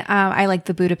 And then I like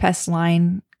the Budapest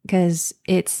line because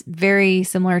it's very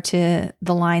similar to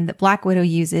the line that Black Widow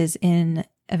uses in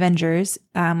Avengers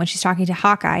when she's talking to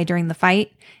Hawkeye during the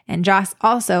fight. And Joss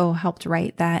also helped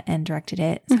write that and directed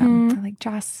it. So I'm like,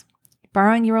 Joss,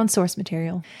 borrowing your own source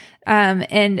material.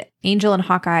 And Angel and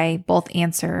Hawkeye both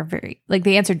answer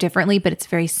they answer differently, but it's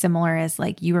very similar as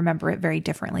like you remember it very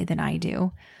differently than I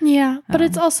do. Yeah. But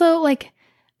it's also like,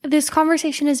 this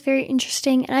conversation is very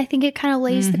interesting. And I think it kind of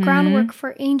lays the groundwork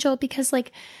for Angel because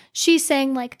like she's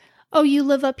saying like, oh, you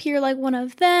live up here like one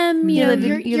of them. You know,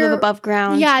 You live above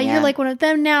ground. Yeah, you're like one of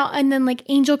them now. And then like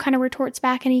Angel kind of retorts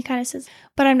back and he kind of says,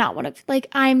 but I'm not one of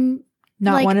I'm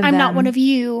Not one of I'm them. not one of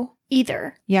you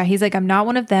either. Yeah, he's like, I'm not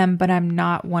one of them, but I'm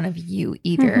not one of you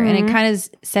either. And it kind of is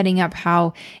setting up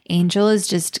how Angel is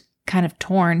just kind of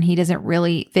torn. He doesn't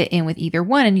really fit in with either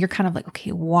one. And you're kind of like,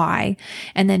 okay, why?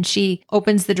 And then she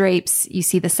opens the drapes. You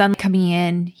see the sun coming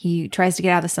in. He tries to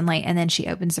get out of the sunlight. And then she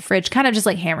opens the fridge, kind of just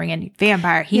like hammering in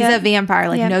vampire. He's a vampire.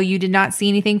 Like, no, you did not see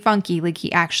anything funky. Like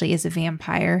he actually is a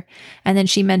vampire. And then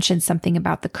she mentioned something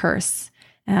about the curse.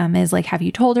 is like, have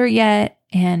you told her yet?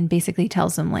 And basically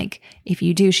tells him like, if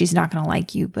you do, she's not going to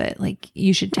like you, but like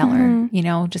you should tell her, you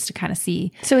know, just to kind of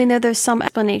see. So we know there's some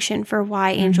explanation for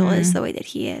why Angel is the way that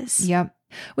he is. Yep.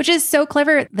 Which is so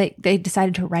clever. Like they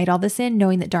decided to write all this in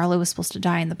knowing that Darla was supposed to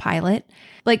die in the pilot.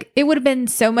 Like it would have been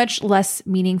so much less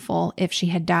meaningful if she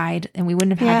had died and we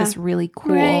wouldn't have had this really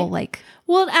cool, like.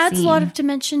 Well, it adds scene. a lot of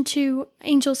dimension to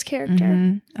Angel's character.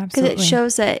 Mm-hmm. Because it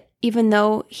shows that even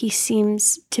though he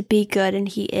seems to be good and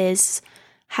he has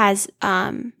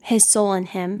his soul in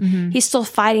him, he's still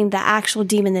fighting the actual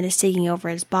demon that is taking over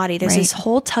his body. There's this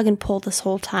whole tug and pull this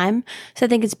whole time. So I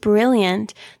think it's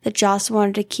brilliant that Joss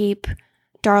wanted to keep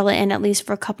Darla in at least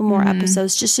for a couple more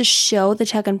episodes just to show the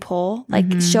tug and pull,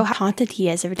 like show how haunted he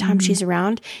is every time she's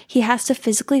around. He has to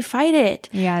physically fight it.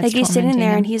 Yeah, like he's sitting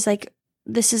there and he's like,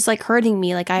 this is like hurting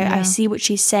me. Like I see what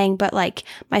she's saying, but like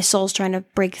my soul's trying to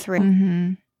break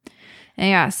through.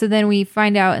 Yeah, so then we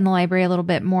find out in the library a little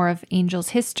bit more of Angel's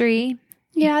history.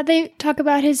 Yeah, they talk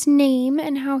about his name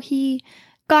and how he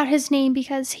got his name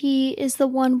because he is the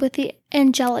one with the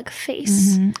angelic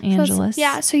face. Angelus.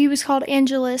 So he was called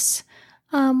Angelus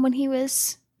when he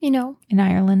was, you know. In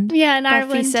Ireland. Yeah, in Buffy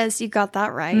Ireland. says you got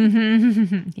that right.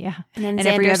 Yeah. And then And Xander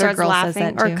every other starts girl says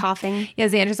laughing that or too. coughing. Yeah,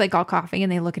 Xander's like all coughing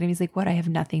and they look at him. He's like, what? I have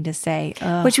nothing to say.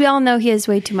 Ugh. Which we all know he has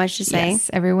way too much to say. Yes,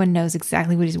 everyone knows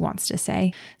exactly what he wants to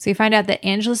say. So we find out that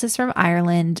Angelus is from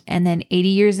Ireland, and then 80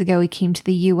 years ago he came to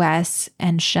the U.S.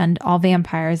 and shunned all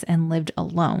vampires and lived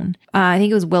alone. I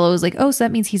think it was Willow was like, oh, so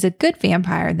that means he's a good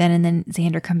vampire then. And then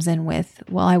Xander comes in with,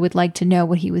 well, I would like to know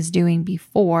what he was doing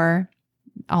before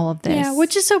all of this. Yeah,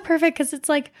 which is so perfect because it's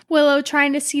like Willow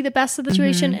trying to see the best of the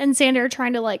situation and Xander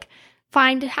trying to like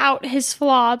find out his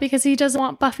flaw because he doesn't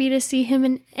want Buffy to see him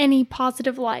in any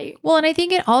positive light. Well, and I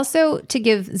think it also, to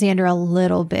give Xander a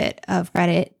little bit of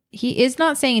credit, he is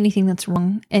not saying anything that's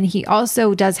wrong. And he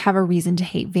also does have a reason to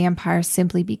hate vampires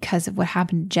simply because of what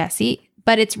happened to Jesse.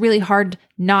 But it's really hard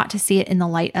not to see it in the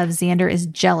light of Xander is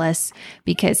jealous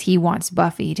because he wants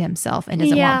Buffy to himself and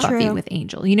doesn't want Buffy with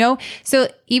Angel, you know? So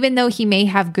even though he may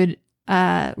have good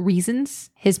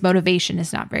reasons, his motivation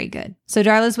is not very good. So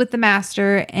Darla's with the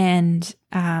master and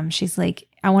she's like,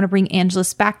 I want to bring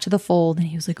Angelus back to the fold. And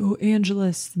he was like, oh,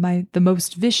 Angelus, the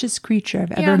most vicious creature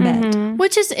I've ever met.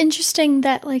 Which is interesting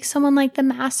that like someone like the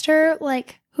master,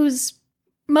 like who's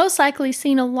most likely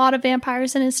seen a lot of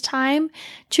vampires in his time,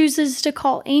 chooses to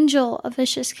call Angel a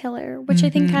vicious killer, which I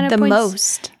think kind of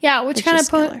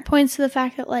points to the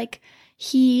fact that like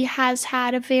he has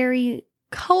had a very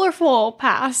colorful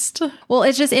past. Well,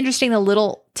 it's just interesting the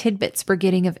little tidbits we're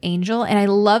getting of Angel, and I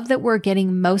love that we're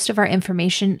getting most of our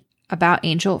information about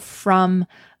Angel from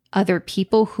other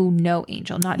people who know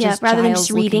Angel, not just rather than Giles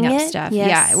just reading looking up it. stuff. Yes.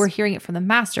 Yeah, we're hearing it from the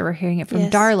master. We're hearing it from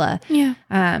Darla. Yeah.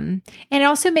 And it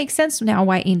also makes sense now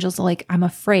why Angel's like, I'm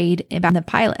afraid. About the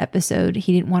pilot episode,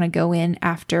 he didn't want to go in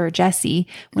after Jesse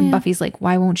when Buffy's like,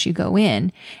 why won't you go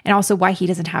in? And also why he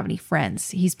doesn't have any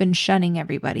friends. He's been shunning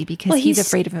everybody because he's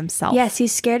afraid of himself. Yes,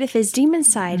 he's scared of his demon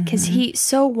side because he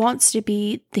so wants to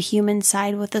be the human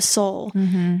side with a soul,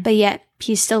 but yet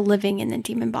he's still living in the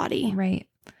demon body. Right.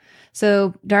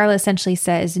 So Darla essentially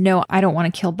says, no, I don't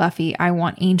want to kill Buffy. I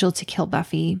want Angel to kill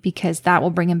Buffy because that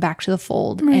will bring him back to the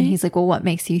fold. Right. And he's like, well, what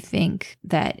makes you think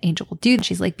that Angel will do that?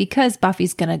 She's like, because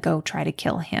Buffy's going to go try to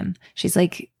kill him. She's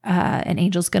like, and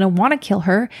Angel's going to want to kill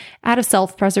her out of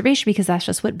self-preservation because that's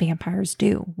just what vampires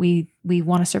do. We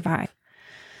want to survive.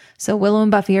 So Willow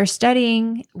and Buffy are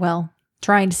studying,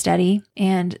 trying to study.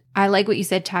 And I like what you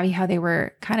said, Tabby, how they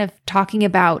were kind of talking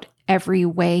about every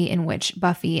way in which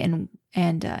Buffy and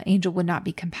Angel would not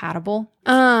be compatible.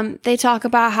 They talk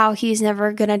about how he's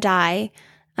never gonna die,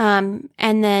 and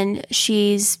then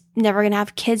she's never gonna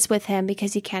have kids with him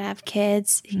because he can't have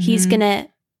kids. He's gonna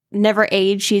never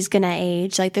age. She's gonna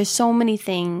age. Like there's so many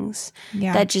things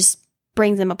that just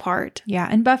brings them apart. Yeah,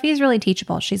 and Buffy is really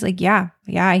teachable. She's like, yeah,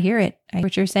 I hear it. I hear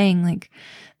what you're saying. Like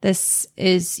this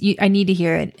is, I need to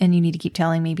hear it, and you need to keep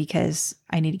telling me because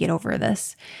I need to get over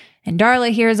this. And Darla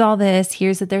hears all this,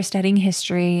 hears that they're studying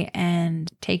history,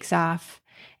 and takes off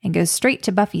and goes straight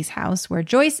to Buffy's house where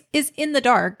Joyce is in the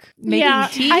dark making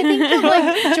tea. I think that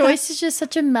like Joyce is just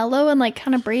such a mellow and like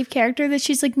kind of brave character that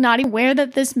she's like not even aware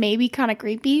that this may be kind of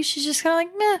creepy. She's just kind of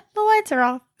like, meh, the lights are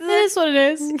off. It is what it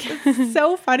is. It's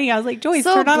so funny. I was like, Joyce,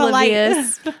 So turn on a light.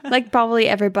 oblivious. Like probably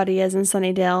everybody is in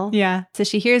Sunnydale. Yeah. So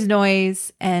she hears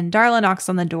noise and Darla knocks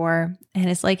on the door and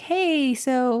it's like, hey,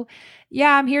 so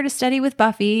yeah, I'm here to study with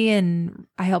Buffy and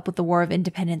I help with the War of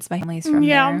Independence. My family's from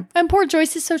there. And poor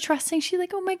Joyce is so trusting. She's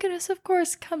like, oh my goodness, of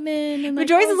course, come in. And But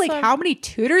Joyce is like, how many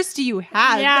tutors do you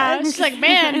have? Yeah, she's like,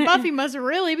 man, Buffy must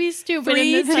really be stupid.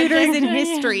 3 in this tutors subject. in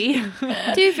history.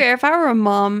 To be fair, if I were a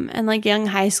mom and like young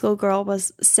high school girl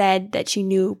said that she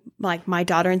knew like my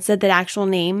daughter and said that actual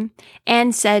name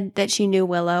and said that she knew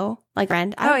Willow, like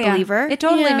friend, I would believe her. It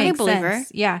totally Yeah. makes I believe sense.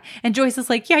 her. Yeah. And Joyce is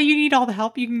like, yeah, you need all the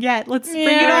help you can get. Let's bring you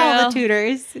to all the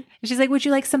tutors. And she's like, would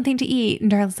you like something to eat?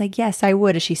 And Darla's like, yes, I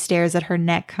would, as she stares at her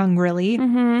neck hungrily.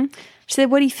 Mm-hmm. She said,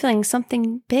 what are you feeling?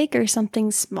 Something big or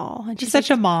something small? And She's such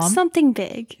a mom. Something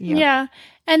big. Yep. Yeah.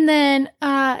 And then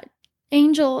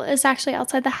Angel is actually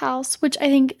outside the house, which I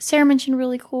think Sarah mentioned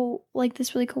really cool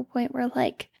point where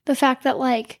like the fact that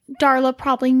like Darla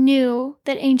probably knew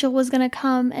that Angel was going to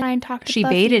come and try and talk to She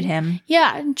Buffy. baited him.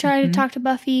 Yeah, and try to Mhm. talk to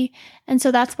Buffy. And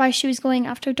so that's why she was going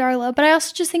after Darla. But I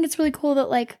also just think it's really cool that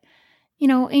like, you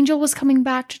know, Angel was coming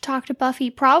back to talk to Buffy,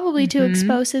 probably to Mhm.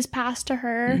 expose his past to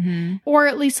her, Mhm. or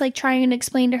at least like trying to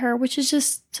explain to her, which is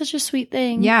just such a sweet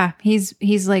thing. Yeah. He's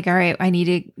like, all right, I need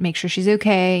to make sure she's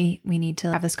okay. We need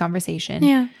to have this conversation.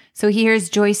 Yeah. So he hears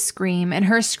Joyce scream, and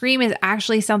her scream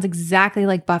sounds exactly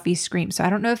like Buffy's scream. So I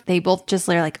don't know if they both just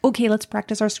are like, okay, let's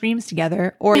practice our screams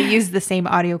together, or use the same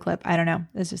audio clip. I don't know.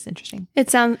 It's just interesting. It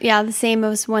sounds, the same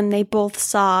as when they both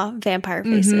saw vampire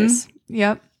faces.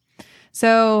 Yep.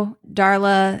 So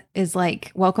Darla is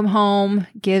like, welcome home,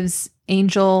 gives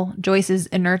Angel Joyce's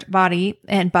inert body,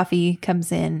 and Buffy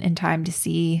comes in time to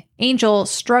see Angel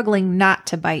struggling not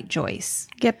to bite Joyce.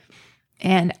 Yep.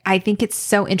 And I think it's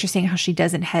so interesting how she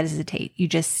doesn't hesitate. You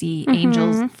just see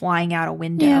angels flying out a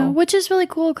window. Yeah, which is really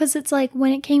cool because it's like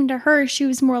when it came to her, she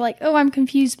was more like, oh, I'm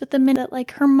confused. But the minute like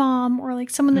her mom or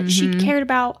like someone that she cared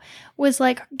about was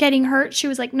like getting hurt, she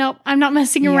was like, nope, I'm not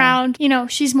messing Yeah. around. You know,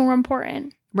 she's more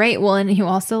important. Right. Well, and you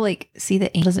also like see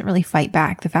that Angel doesn't really fight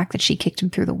back. The fact that she kicked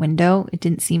him through the window, it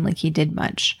didn't seem like he did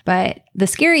much. But the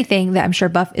scary thing that I'm sure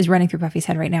Buff is running through Buffy's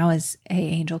head right now is, hey,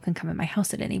 Angel can come in my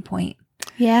house at any point,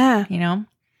 Yeah. you know?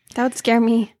 That would scare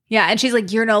me. Yeah. And she's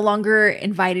like, you're no longer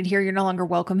invited here. You're no longer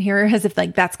welcome here, as if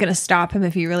like that's going to stop him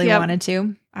if he really wanted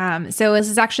to. So this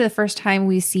is actually the first time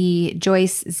we see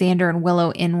Joyce, Xander, and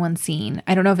Willow in one scene.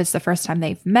 I don't know if it's the first time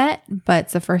they've met, but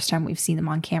it's the first time we've seen them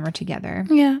on camera together.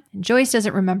 Yeah. And Joyce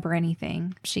doesn't remember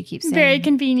anything. She keeps saying, Very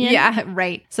convenient. yeah,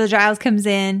 right. So Giles comes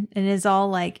in and is all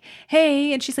like,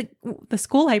 hey, and she's like, the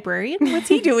school librarian? What's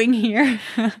he doing here?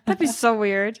 That'd be so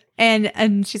weird.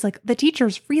 And she's like, the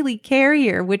teachers really care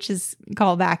here, which is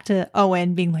called back to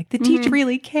Owen being like, the teachers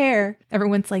really care.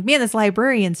 Everyone's like, man, this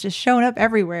librarian's just showing up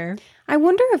everywhere. I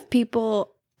wonder if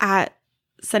people at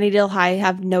Sunnydale High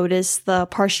have noticed the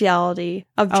partiality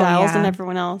of Giles and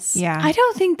everyone else. Yeah. I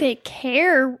don't think they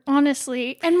care,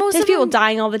 honestly. And most There's of people them,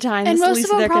 dying all the time. and That's the most least of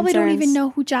them their probably don't concerns. even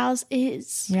know who Giles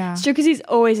is. Yeah. It's true because he's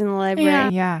always in the library. Yeah.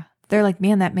 Yeah. They're like,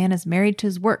 man, that man is married to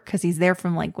his work because he's there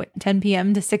from like, 10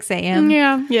 p.m. to 6 a.m.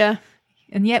 Yeah. Yeah.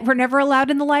 And yet we're never allowed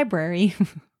in the library.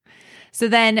 So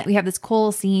then we have this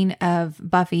cool scene of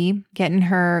Buffy getting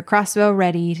her crossbow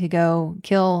ready to go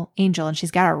kill Angel. And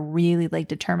she's got a really like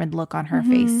determined look on her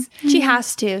face. She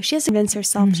has to. She has to convince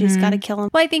herself she's got to kill him.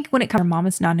 Well, I think when it comes to her mom,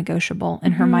 it's non-negotiable.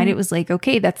 In her mind, it was like,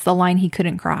 okay, that's the line he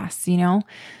couldn't cross, you know?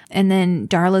 And then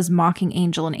Darla's mocking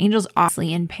Angel, and Angel's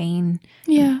obviously in pain.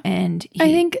 Yeah. And he I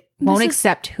think won't this is-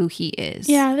 accept who he is.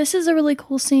 Yeah, this is a really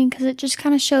cool scene because it just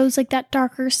kind of shows like that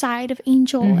darker side of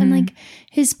Angel and like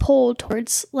his pull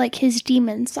towards like his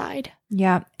demon side.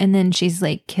 Yeah. And then she's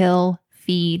like, kill,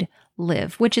 feed,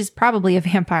 live, which is probably a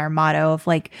vampire motto of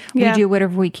like, Yeah. we do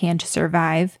whatever we can to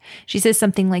survive. She says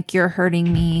something like, you're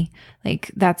hurting me,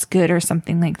 like that's good or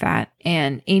something like that.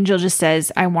 And Angel just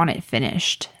says, I want it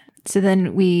finished. So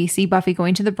then we see Buffy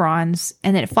going to the Bronze,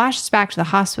 and then it flashes back to the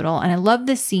hospital. And I love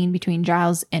this scene between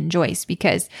Giles and Joyce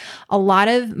because a lot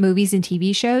of movies and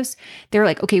TV shows, they're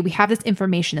like, okay, we have this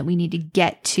information that we need to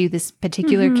get to this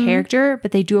particular character,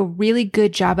 but they do a really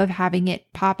good job of having it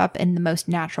pop up in the most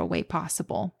natural way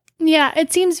possible. Yeah,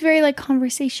 it seems very like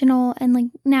conversational and like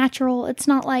natural. It's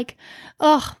not like,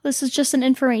 oh, this is just an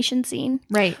information scene.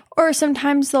 Right. Or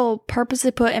sometimes they'll purposely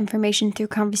put information through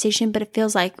conversation, but it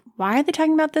feels like, why are they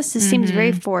talking about this? This seems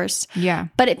very forced. Yeah.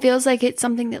 But it feels like it's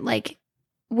something that like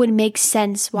would make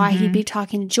sense why he'd be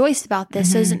talking to Joyce about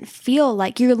this. So it doesn't feel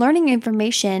like you're learning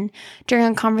information during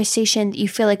a conversation that you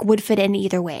feel like would fit in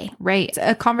either way. Right. It's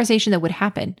a conversation that would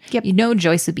happen. Yep. You know,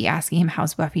 Joyce would be asking him,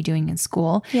 how's Buffy doing in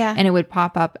school? Yeah. And it would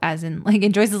pop up as in, like,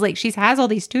 and Joyce is like, she has all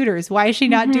these tutors. Why is she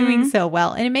not doing so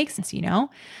well? And it makes sense, you know?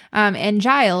 And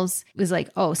Giles was like,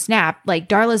 oh, snap. Like,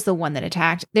 Darla's the one that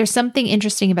attacked. There's something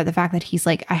interesting about the fact that he's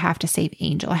like, I have to save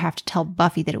Angel. I have to tell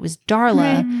Buffy that it was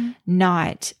Darla,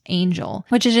 not Angel,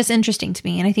 which is just interesting to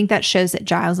me. And I think that shows that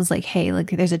Giles is like, hey, like,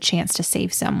 there's a chance to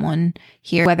save someone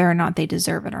here, whether or not they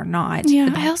deserve it or not.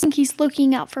 Yeah, I also think he's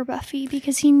looking out for Buffy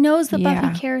because he knows that Yeah.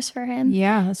 Buffy cares for him.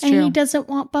 Yeah, that's And true. he doesn't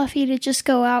want Buffy to just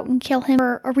go out and kill him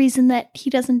for a reason that he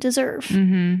doesn't deserve.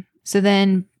 Mm-hmm. So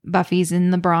then Buffy's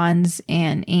in the bronze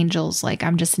and Angel's like,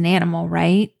 I'm just an animal,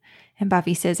 right? And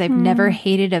Buffy says, I've never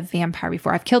hated a vampire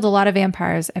before. I've killed a lot of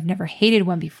vampires. I've never hated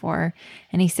one before.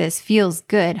 And he says, feels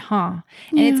good, huh?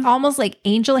 And it's almost like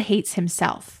Angel hates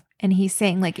himself. And he's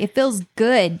saying, like, it feels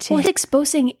good to Well, he's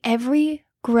exposing every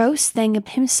gross thing of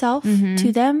himself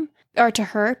to them or to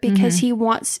her because he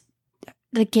wants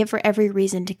to give her every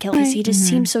reason to kill. Because he just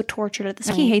seems so tortured at this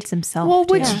point. he hates himself. Well,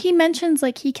 which too. he mentions,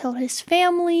 like, he killed his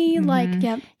family, like,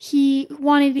 Yep. he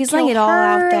wanted to He's kill laying it all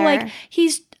out her. there. Like,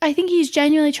 I think he's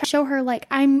genuinely trying to show her, like,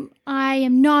 I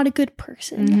am not a good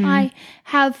person. I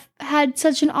have had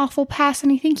such an awful past,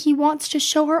 and I think he wants to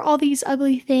show her all these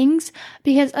ugly things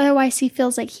because otherwise he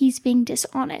feels like he's being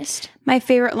dishonest. My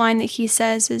favorite line that he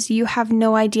says is, you have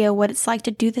no idea what it's like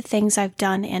to do the things I've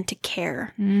done and to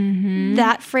care.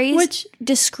 That phrase Which-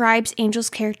 describes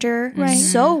Angel's character Right.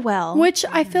 so well. Which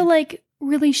I feel like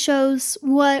really shows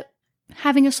what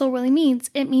having a soul really means.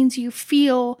 It means you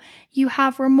feel, you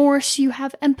have remorse, you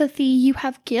have empathy, you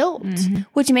have guilt.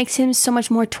 Which makes him so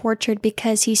much more tortured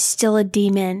because he's still a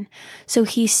demon. So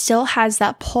he still has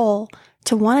that pull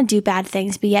to want to do bad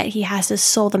things, but yet he has a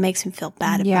soul that makes him feel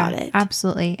bad about it.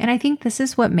 Absolutely. And I think this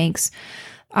is what makes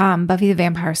Buffy the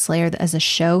Vampire Slayer as a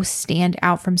show stand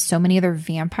out from so many other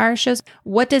vampire shows.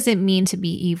 What does it mean to be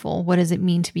evil? What does it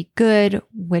mean to be good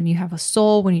when you have a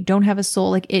soul, when you don't have a soul?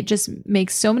 Like, it just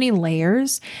makes so many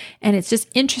layers, and it's just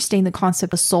interesting, the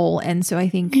concept of soul. And so I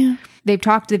think they've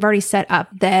already set up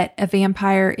that a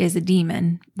vampire is a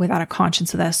demon without a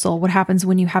conscience, without a soul. What happens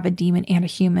when you have a demon and a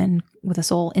human with a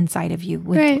soul inside of you,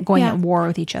 with going at war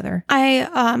with each other?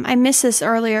 I missed this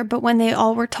earlier, but when they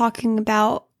all were talking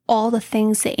about all the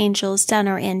things that Angel has done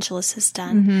or Angelus has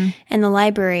done in the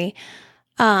library,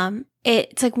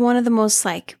 it's like one of the most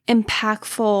like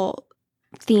impactful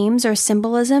themes or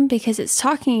symbolism, because it's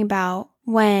talking about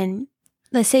when,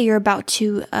 let's say you're about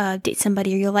to date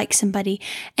somebody or you like somebody,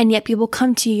 and yet people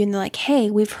come to you and they're like,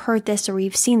 hey, we've heard this or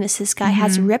we've seen this. This guy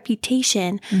has a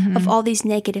reputation of all these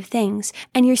negative things.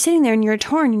 And you're sitting there and you're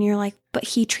torn and you're like, but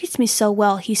he treats me so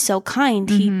well. He's so kind.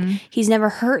 He's never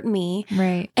hurt me.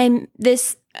 Right. And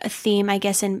this theme, I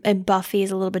guess, in Buffy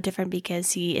is a little bit different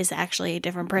because he is actually a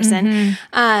different person.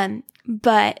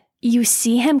 But you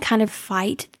see him kind of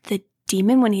fight the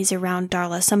demon when he's around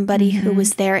Darla, somebody who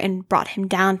was there and brought him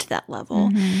down to that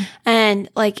level. And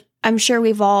like, I'm sure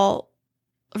we've all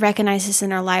recognized this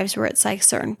in our lives where it's like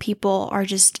certain people are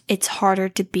just, it's harder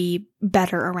to be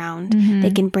better around.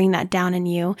 They can bring that down in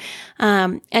you.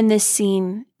 And this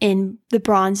scene in the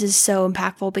bronze is so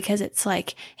impactful because it's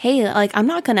like, hey, like, I'm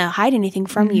not going to hide anything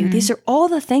from you. These are all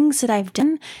the things that I've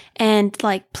done. And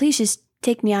like, please just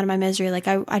take me out of my misery. Like,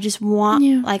 I just want,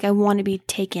 like, I want to be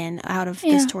taken out of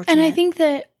this torture. And I think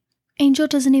that Angel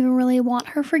doesn't even really want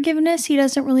her forgiveness. He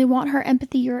doesn't really want her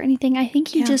empathy or anything. I think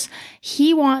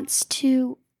he wants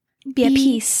to be at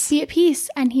peace. Be at peace.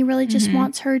 And he really just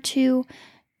wants her to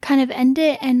kind of end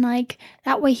it. And like,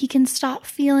 that way he can stop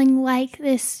feeling like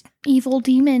this evil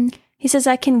demon. He says,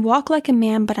 I can walk like a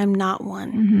man, but I'm not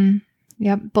one.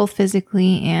 Yep, both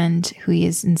physically and who he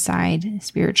is inside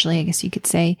spiritually, I guess you could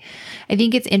say. I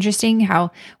think it's interesting how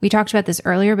we talked about this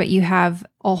earlier, but you have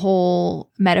a whole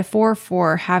metaphor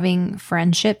for having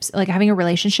friendships, like having a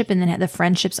relationship, and then the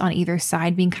friendships on either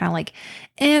side being kind of like,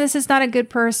 this is not a good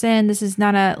person. This is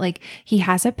not like, he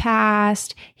has a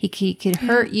past. He could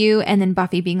hurt you. And then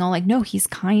Buffy being all like, no, he's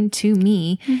kind to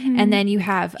me. And then you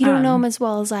have, you don't know him as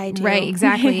well as I do. Right,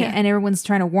 exactly. And everyone's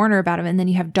trying to warn her about him. And then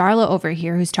you have Darla over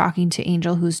here who's talking to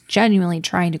Angel, who's genuinely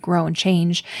trying to grow and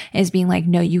change, and is being like,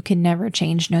 no, you can never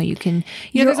change. No, you can,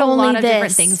 there's a lot of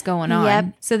different things going on.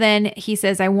 Yep. So then he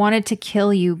says, I wanted to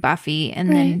kill you, Buffy. And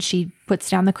then she puts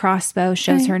down the crossbow,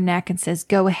 shows her neck, and says,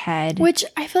 go ahead. Which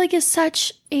I feel like is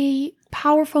such a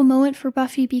powerful moment for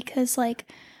Buffy because, like,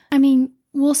 I mean,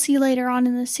 we'll see later on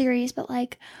in the series, but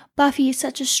like Buffy is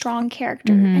such a strong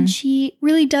character and she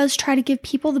really does try to give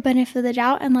people the benefit of the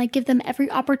doubt and like give them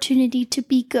every opportunity to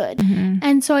be good.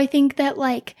 And so I think that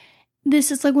like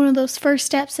this is like one of those first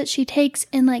steps that she takes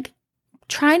in like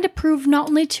trying to prove not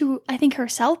only to, I think,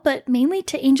 herself, but mainly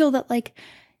to Angel that like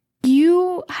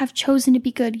you have chosen to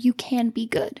be good. You can be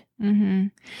good.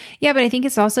 Yeah, but I think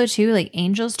it's also too like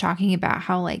Angel's talking about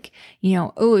how like, you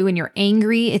know, oh, when you're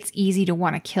angry, it's easy to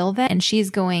want to kill them. And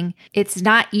she's going, it's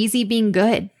not easy being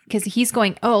good, because he's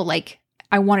going, oh, like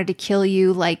I wanted to kill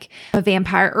you like a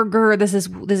vampire, or grr, this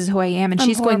is who I am. And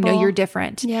she's going, no, you're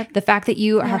different. Yep. The fact that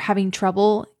you are having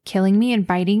trouble killing me and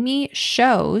biting me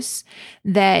shows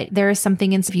that there is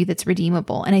something in you that's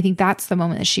redeemable. And I think that's the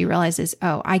moment that she realizes,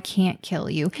 oh, I can't kill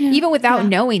you, even without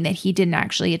knowing that he didn't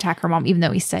actually attack her mom, even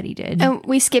though he said he did. And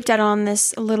we skipped out on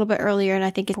this a little bit earlier, and I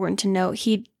think it's important to note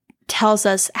he tells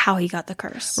us how he got the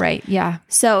curse. Right. Yeah.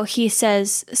 So he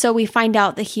says, so we find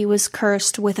out that he was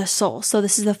cursed with a soul. So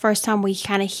this is the first time we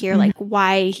kind of hear like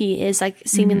why he is like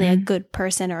seemingly a good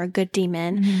person or a good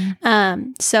demon.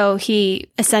 So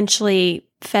he essentially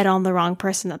fed on the wrong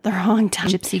person at the wrong time.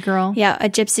 Gypsy girl. Yeah, a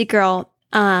gypsy girl.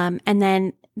 And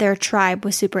then their tribe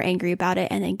was super angry about it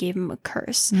and then gave him a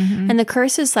curse. And the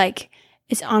curse is like,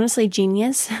 it's honestly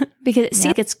genius because it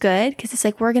seems it's good, because it's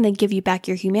like, we're going to give you back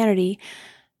your humanity,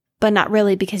 but not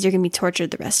really, because you're going to be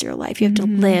tortured the rest of your life. You have to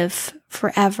live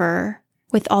forever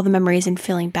with all the memories and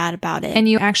feeling bad about it. And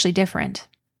you're actually different.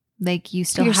 Like you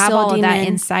still You're have still a all of that demon.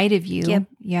 inside of you.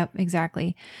 Yep.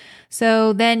 Exactly.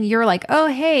 So then you're like, oh,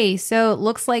 hey, so it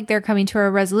looks like they're coming to a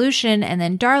resolution. And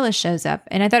then Darla shows up.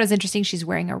 And I thought it was interesting. She's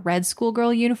wearing a red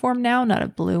schoolgirl uniform now, not a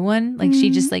blue one. Like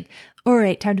she just like, all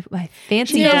right, time to put my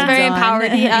fancy She feels clothes very on.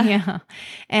 empowered, yeah.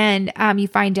 And you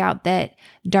find out that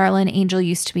Darla and Angel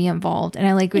used to be involved. And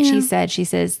I like what she said. She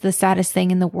says, the saddest thing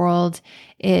in the world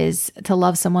is to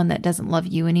love someone that doesn't love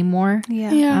you anymore.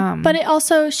 Yeah. But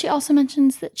she also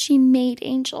mentions that she made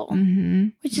Angel,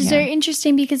 which is very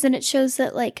interesting, because then it shows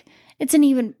that like it's an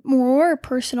even more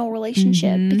personal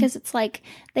relationship, because it's like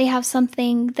they have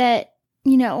something that,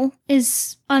 you know,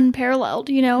 is unparalleled,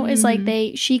 you know, is like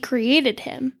she created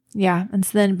him. Yeah. And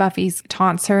so then Buffy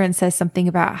taunts her and says something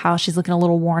about how she's looking a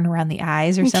little worn around the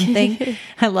eyes or something.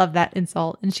 I love that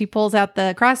insult. And she pulls out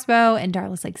the crossbow, and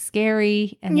Darla's like,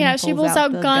 scary. And Yeah, she pulls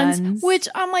out the guns, which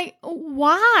I'm like,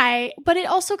 why? But it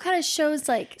also kind of shows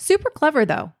like, super clever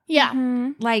though. yeah.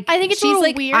 Like, I think it's a she's little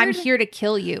like, weird. I'm here to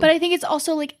kill you. But I think it's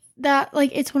also like that,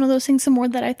 like, it's one of those things. The more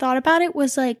that I thought about it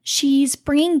was like, she's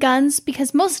bringing guns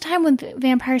because most of the time when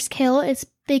vampires kill,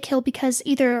 they kill because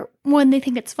either one, they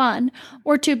think it's fun,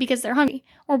 or two, because they're hungry,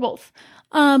 or both.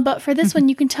 But for this one,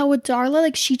 you can tell with Darla,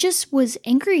 like she just was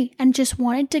angry and just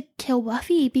wanted to kill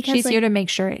Buffy because she's like, here to make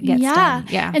sure it gets done.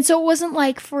 Yeah. And so it wasn't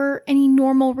like for any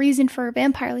normal reason for a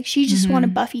vampire. Like she just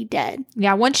wanted Buffy dead.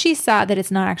 Yeah. Once she saw that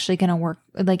it's not actually going to work,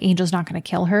 like Angel's not going to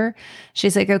kill her,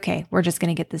 she's like, okay, we're just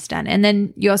going to get this done. And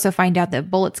then you also find out that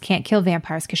bullets can't kill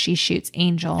vampires because she shoots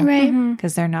Angel, Right.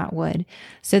 because they're not wood.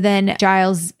 So then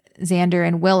Giles, Xander,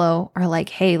 and Willow are like,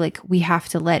 hey, like we have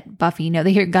to let Buffy know.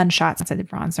 They hear gunshots outside the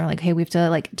bronze. They're like, hey, we have to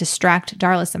like distract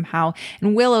Darla somehow.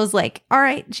 And Willow's like, all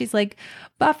right. She's like,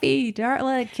 Buffy,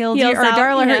 Darla killed you, Yells or out,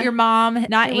 Darla yeah. hurt your mom,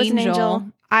 not It was an Angel.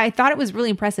 Angel. I thought it was really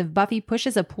impressive. Buffy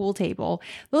pushes a pool table.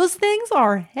 Those things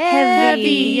are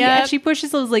heavy. Yep. And she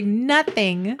pushes those like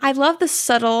nothing. I love the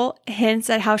subtle hints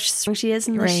at how strong she is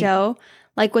in the Right. show.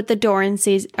 Like with the door in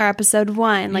episode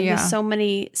 1. Like Yeah. there's so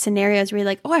many scenarios where you're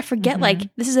like, oh, I forget. Like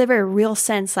this is a very real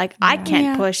sense. Like I can't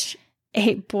Yeah. push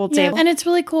a pool Yeah, table. and it's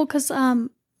really cool because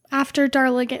after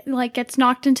Darla gets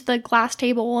knocked into the glass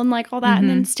table and like all that, and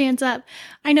then stands up,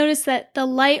 I noticed that the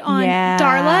light on Yeah.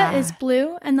 Darla is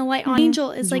blue and the light on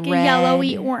Angel is like Red. a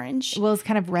yellowy orange. Well, it's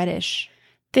kind of reddish.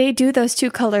 They do those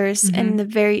two colors in the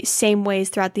very same ways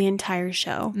throughout the entire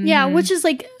show. Yeah, which is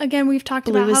like, again, we've talked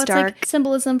Blue about is how it's dark. like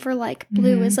symbolism for like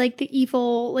blue is like the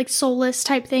evil, like soulless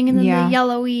type thing, and then Yeah. the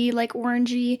yellowy, like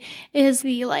orangey is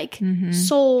the like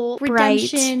soul, Bright.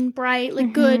 redemption, bright,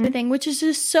 like good thing, which is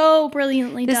just so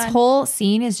brilliantly This done. whole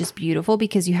scene is just beautiful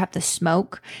because you have the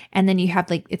smoke, and then you have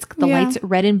like it's the Yeah. lights,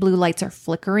 red and blue lights are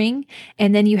flickering,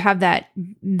 and then you have that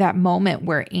moment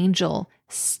where Angel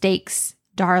stakes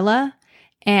Darla,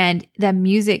 and the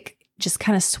music just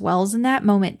kind of swells in that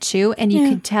moment too, and you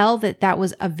could tell that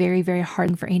was a very, very hard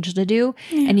thing for Angel to do,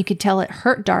 and you could tell it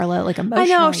hurt Darla like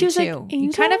emotionally she was like, too. You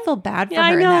 "Angel?" kind of feel bad for Yeah,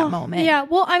 I her in that know. moment. Yeah,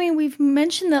 well, I mean, we've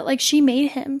mentioned that like she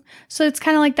made him, so it's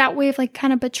kind of like that way of like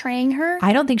kind of betraying her.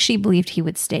 I don't think she believed he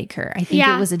would stake her. I think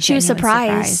Yeah, it was a She was genuine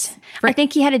surprised. surprise. I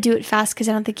think he had to do it fast because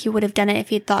I don't think he would have done it if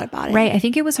he had thought about it. Right. I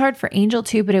think it was hard for Angel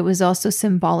too, but it was also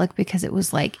symbolic because it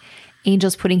was like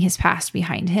Angel's putting his past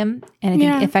behind him, and I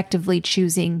think effectively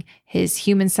choosing his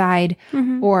human side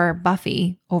or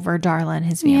Buffy over Darla and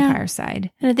his vampire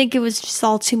side. And I think it was just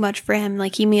all too much for him.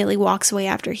 Like, he immediately walks away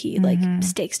after he like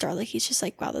stakes Darla. He's just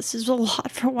like, wow, this is a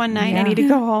lot for one night. I need to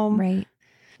go home. Right.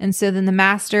 And so then the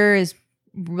master is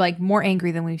like more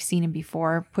angry than we've seen him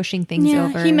before, pushing things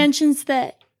over. He mentions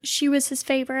that she was his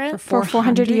favorite for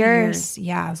 400 years.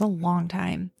 Yeah, it was a long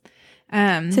time.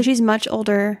 So she's much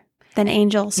older than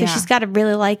Angel. So she's got to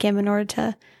really like him in order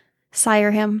to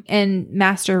sire him. And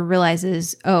Master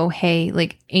realizes, oh, hey,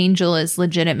 like Angel is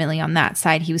legitimately on that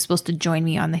side. He was supposed to join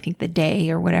me on, I think, the day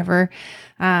or whatever.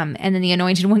 And then the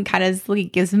Anointed One kind of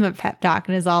like gives him a pep talk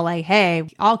and is all like, hey,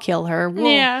 I'll kill her.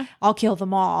 I'll kill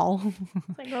them all.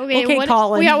 Like, okay,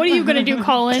 Colin. Yeah, what are you going to do,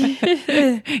 Colin?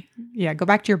 Yeah, go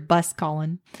back to your bus,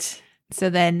 Colin. So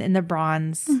then in the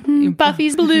bronze,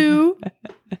 Buffy's blue.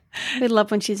 We love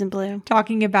when she's in blue.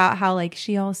 Talking about how like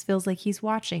she always feels like he's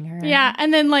watching her. Yeah,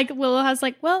 and then like Willow has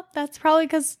like, well, that's probably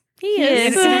because he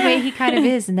is. In a way, he kind of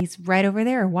is, and he's right over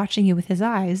there watching you with his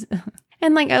eyes.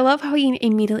 And like, I love how he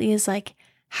immediately is like,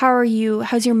 how are you?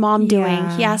 How's your mom doing?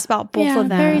 He asks about both of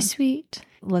them. Very sweet.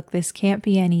 Look, this can't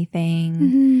be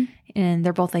anything. And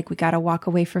they're both like, we got to walk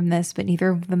away from this, but neither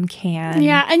of them can.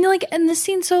 Yeah. And like, and this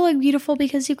scene's so like beautiful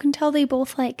because you can tell they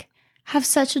both like have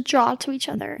such a draw to each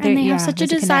other and they have such a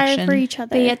desire for each other.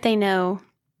 But yet they know.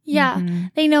 Yeah.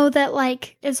 They know that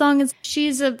like, as long as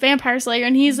she's a vampire slayer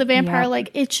and he's a vampire,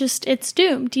 like it's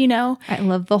doomed, you know? I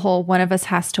love the whole one of us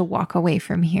has to walk away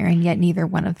from here and yet neither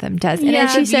one of them does. And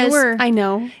as she says, I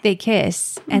know. They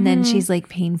kiss and then she's like,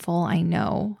 painful, I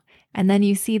know. And then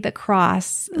you see the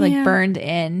cross like burned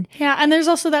in. Yeah. And there's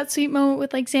also that sweet moment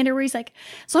with like Xander where he's like,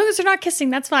 as long as they're not kissing,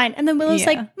 that's fine. And then Willow's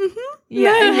like,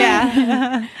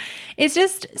 Yeah. It's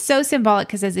just so symbolic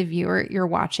because as a viewer, you're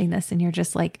watching this and you're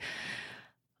just like,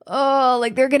 oh,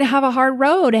 like they're going to have a hard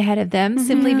road ahead of them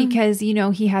simply because, you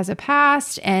know, he has a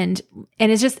past and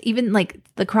it's just even like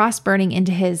the cross burning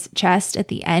into his chest at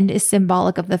the end is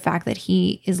symbolic of the fact that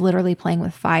he is literally playing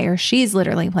with fire. She's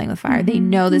literally playing with fire. They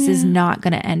know this is not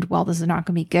going to end well. This is not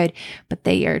going to be good, but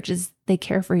they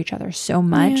care for each other so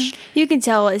much. Yeah. You can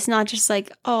tell it's not just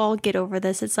like, oh, I'll get over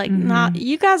this. It's like, not,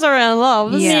 you guys are in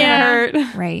love. This is gonna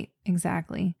hurt. Right.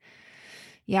 Exactly.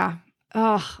 Yeah.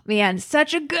 Oh, man.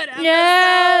 Such a good episode.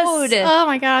 Yes. Oh,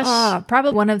 my gosh.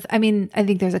 Probably one of, I mean, I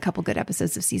think there's a couple good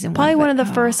episodes of season one. Probably one of the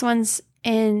first ones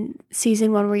in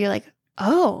season one where you're like,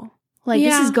 oh, like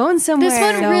this is going somewhere. This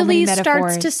one really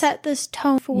starts to set this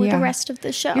tone for the rest of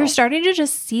the show. You're starting to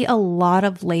just see a lot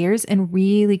of layers and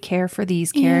really care for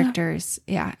these characters.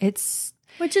 Yeah. It's.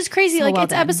 Which is crazy. So like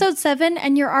it's episode 7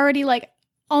 and you're already like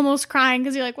almost crying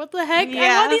because you're like, what the heck?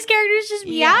 I want these characters just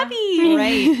be happy.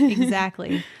 Right.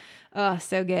 Exactly. Oh,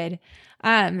 so good.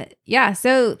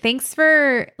 So thanks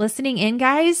for listening in,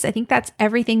 guys. I think that's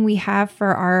everything we have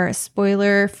for our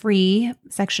spoiler-free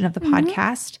section of the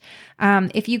podcast.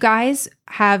 If you guys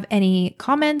have any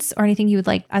comments or anything you would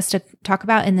like us to talk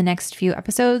about in the next few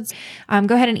episodes,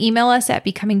 go ahead and email us at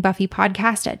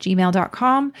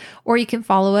becomingbuffypodcast@gmail.com, or you can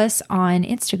follow us on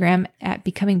Instagram at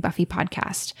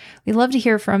becomingbuffypodcast. We love to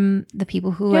hear from the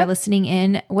people who are listening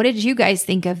in. What did you guys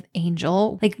think of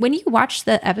Angel? Like when you watched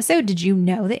the episode, did you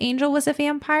know that Angel was a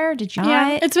vampire? Did you not?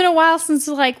 Yeah, it's been a while since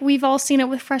like we've all seen it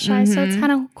with fresh eyes, so it's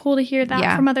kind of cool to hear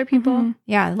that from other people.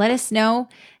 Yeah, let us know.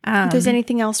 If there's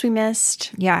anything else we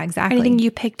missed. Yeah, exactly. Anything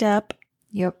you picked up.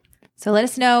 Yep. So let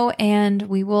us know and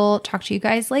we will talk to you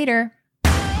guys later.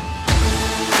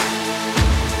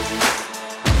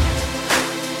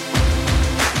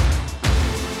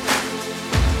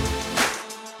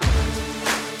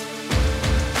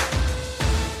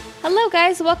 Hello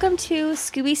guys, welcome to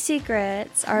Scooby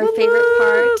Secrets, our favorite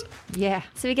part. Yeah.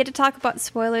 So we get to talk about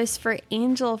spoilers for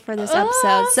Angel for this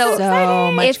episode.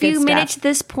 So much if you good made stuff. it to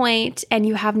this point and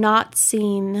you have not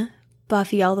seen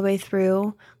Buffy all the way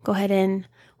through, go ahead and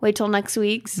wait till next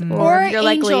week's. Or if you're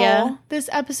like Angel. Leah. This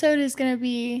episode is going to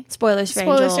be Spoilers for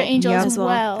Angel as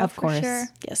well. Of course. Sure.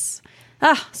 Yes.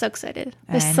 Ah, so excited.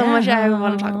 There's so much I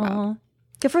want to talk about.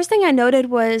 The first thing I noted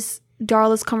was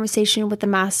Darla's conversation with the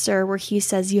Master where he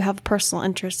says, you have a personal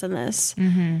interest in this.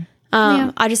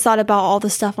 I just thought about all the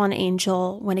stuff on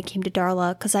Angel when it came to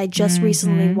Darla because I just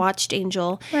recently watched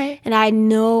Angel. Right. And I had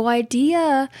no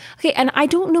idea. Okay, and I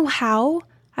don't know how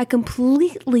I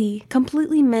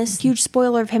completely missed huge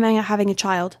spoiler of him having a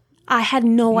child. I had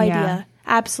no idea.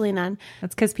 Absolutely none.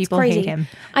 That's because people hate him.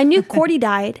 I knew Cordy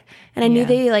died and I knew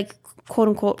they like quote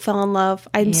unquote fell in love.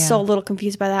 I'm so a little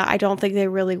confused by that. I don't think they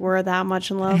really were that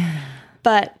much in love.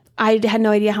 But I had no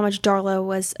idea how much Darla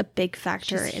was a big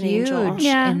factor She's in Angel. huge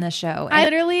Yeah. in the show. I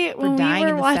literally, when dying we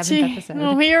in were the 7th watching, episode.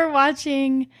 when we were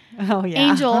watching Oh yeah,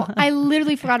 Angel, I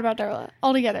literally forgot about Darla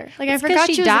altogether. Like I It's 'cause forgot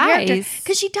she she was a character dies.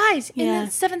 because she dies in Yeah.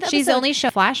 the 7th episode. she's only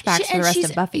shown flashbacks for the rest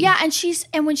of Buffy. Yeah,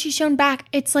 and when she's shown back,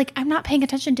 it's like I'm not paying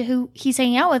attention to who he's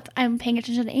hanging out with. I'm paying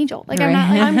attention to Angel. Like I'm not.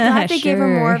 Right. Like, I'm glad they gave her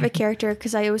Sure. more of a character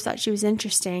because I always thought she was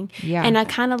interesting. Yeah. And I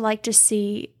kind of like to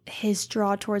see his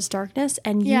draw towards darkness.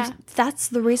 And Yeah. that's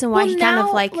the reason why Well, he kind of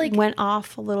now, like like- went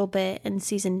off a little bit in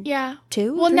season yeah.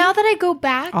 2. Well, 3? now that I go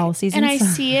back All and seasons. I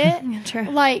see it, True.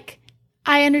 like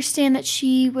I understand that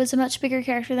she was a much bigger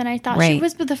character than I thought she Right.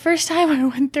 was. But the first time I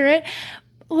went through it,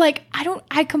 like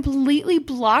I completely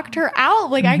blocked her out.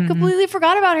 Like I completely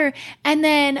forgot about her. And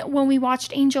then when we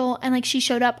watched Angel and like she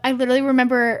showed up, I literally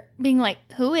remember being like,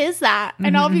 "Who is that?"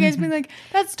 And all of you guys being like,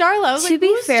 "That's Darla." I was To like, be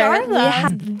 "Who's fair, Darla?" we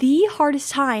have the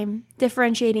hardest time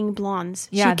differentiating blondes.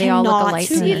 Yeah, She they all look cannot alike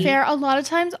To be me. fair, a lot of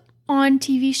times on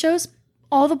TV shows,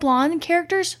 all the blonde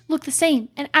characters look the same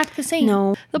and act the same.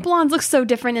 No, the blondes look so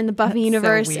different in the Buffy That's so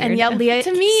universe, weird. and yet Leah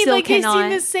To me, still like they cannot. seem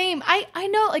the same. I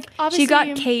know, like obviously She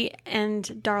got Kate and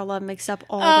Darla mixed up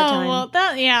all the Oh time. well,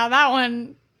 that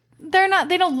one. They're not.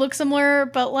 They don't look similar,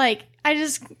 but like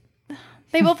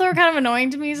they both were kind of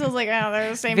annoying to me. So I was like, oh,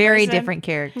 they're the same. Very person. different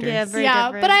characters. Yeah, very Yeah,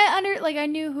 different. but I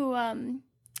knew who.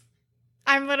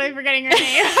 I'm literally forgetting her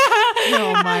name.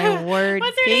 Oh my word!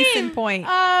 What's her Case name? in point.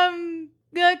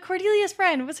 Cordelia's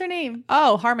friend. What's her name?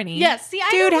 Oh, Harmony. Yes. See, I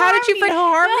Dude, know how did you forget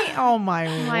Harmony. Harmony? Oh my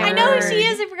word! I I know who she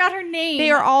is. I forgot her name.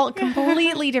 They are all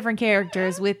completely different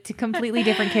characters with completely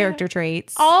different character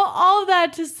traits. all of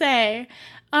that to say,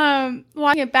 watching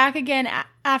it back again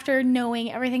after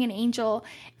knowing everything in Angel,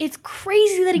 it's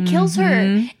crazy that he kills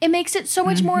her. It makes it so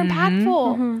much more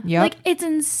impactful. Yep. Like it's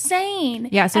insane.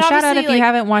 Yeah, so And shout out if obviously, you like,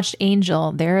 haven't watched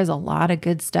Angel. There is a lot of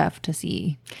good stuff to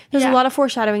see, There's Yeah. a lot of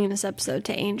foreshadowing in this episode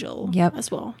to Angel Yep. as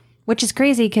well. which is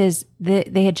crazy because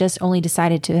they had just only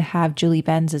decided to have Julie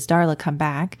Benz as Darla come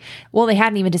back. Well, they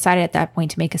hadn't even decided at that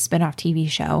point to make a spinoff TV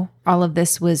show. All of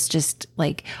this was just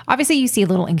like, obviously you see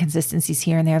little inconsistencies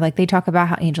here and there. Like they talk about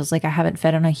how Angel's like, I haven't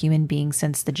fed on a human being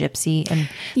since the gypsy. And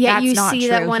Yeah, that's you not see true.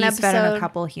 that one He's fed on a episode-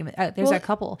 couple human. There's Well- a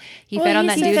couple. He well, fed on he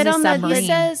that said dude in fed the on the- submarine. He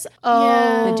says,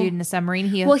 Oh. The dude in the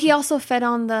submarine. Well, he also fed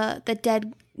on the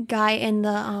dead guy in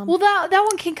the well, that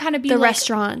one can kind of be the like,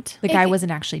 restaurant. The guy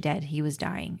wasn't actually dead. He was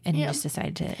dying, and he Yeah. just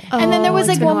decided to. And then there was it's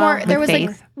like been a one more. while. There With was like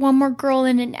Faith. one more girl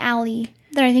in an alley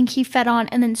that I think he fed on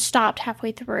and then stopped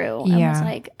halfway through and was Yeah.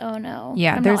 like, "Oh no,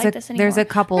 Yeah, I'm there's not like a- this anymore." there's a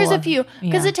couple There's a of- few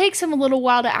because yeah. it takes him a little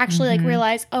while to actually like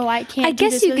realize, "Oh, I can't." I do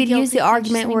guess this you really could use the guilty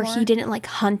argument where conscious he didn't like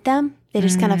hunt them. They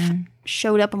just kind of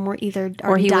showed up and were either Or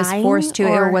already he was dying, forced to,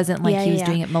 or wasn't like Yeah, he was yeah.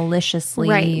 doing it maliciously,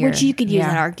 right. Which or- you could use yeah.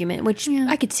 that argument, which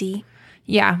I could see.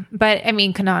 Yeah, but I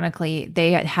mean, canonically,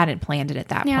 they hadn't planned it at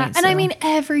that Yeah, point. and I so- mean,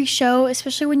 every show,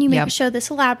 especially when you make Yep. a show this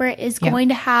elaborate, is Yep. going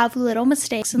to have little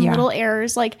mistakes and Yeah. little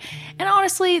errors. Like, and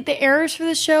honestly, the errors for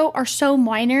the show are so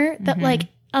minor that Mm-hmm. like,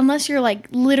 unless you're like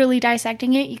literally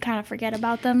dissecting it, you kind of forget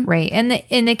about them. right, and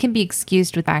it can be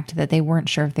excused with the fact that they weren't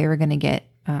sure if they were going to get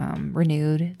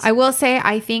renewed. I will say,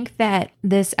 I think that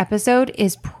this episode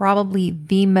is probably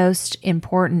the most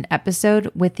important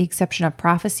episode, with the exception of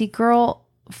Prophecy Girl,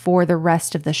 for the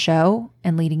rest of the show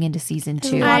and leading into season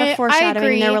 2. A lot of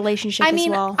foreshadowing in their agree. relationship I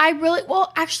mean, as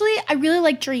well. Actually, I really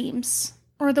like Dreams,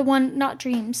 or the one, not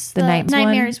Dreams, The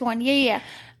Nightmares one. Yeah.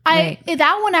 Right.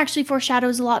 That one actually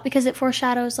foreshadows a lot because it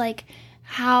foreshadows like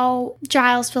how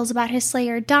Giles feels about his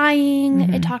Slayer dying.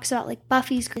 Mm-hmm. It talks about like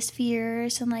Buffy's greatest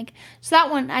fears and like, so that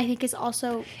one I think is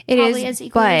also It probably is, as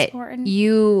equally as but important.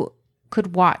 you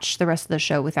could watch the rest of the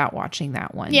show without watching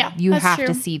that one. Yeah, you that's have true.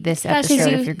 to see this That's episode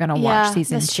true. if you're going to Yeah, watch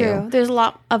season that's 2. true. There's a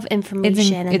lot of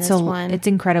information in it's this one. It's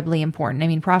incredibly important. I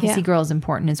mean, Prophecy Yeah. Girl is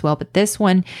important as well, but this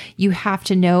one you have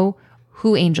to know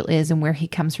who Angel is and where he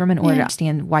comes from in order to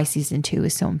understand why season 2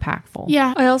 is so impactful.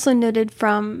 Yeah. I also noted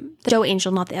from the show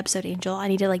Angel, not the episode Angel. I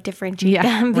need to like differentiate Yeah,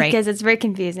 them right. because it's very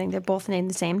confusing. They're both named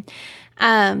the same.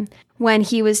 When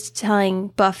he was telling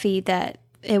Buffy that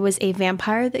it was a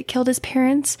vampire that killed his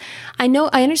parents, I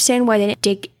understand why they didn't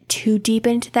dig too deep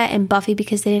into that in Buffy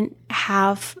because they didn't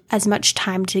have as much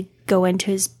time to go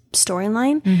into his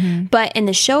storyline. Mm-hmm. But in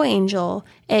the show Angel,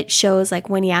 it shows like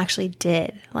when he actually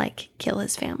did like kill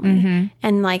his family, Mm-hmm.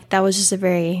 and like that was just a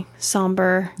very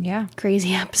somber, Yeah.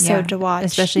 crazy episode to watch.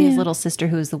 Especially his little sister,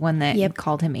 who was the one that Yep.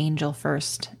 called him Angel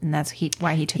first. And that's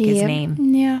why he took his Yep. name.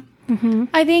 Yeah.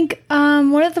 I think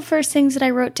one of the first things that I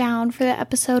wrote down for the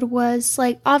episode was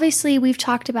like, obviously, we've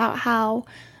talked about how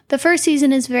the first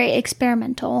season is very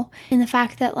experimental in the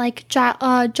fact that like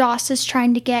Joss is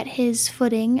trying to get his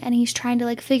footing and he's trying to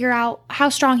like figure out how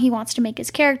strong he wants to make his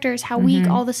characters, how weak,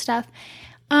 all this stuff.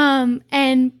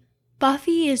 And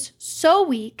Buffy is so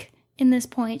weak in this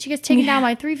point. She gets taken down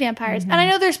by 3 vampires. And I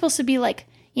know they're supposed to be like,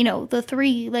 you know, the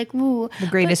 3, like, woo. The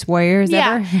greatest warriors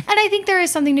ever. And I think there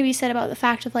is something to be said about the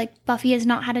fact of, like, Buffy has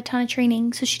not had a ton of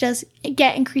training, so she does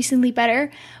get increasingly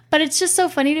better. But it's just so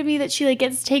funny to me that she, like,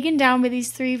 gets taken down by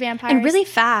these 3 vampires. And really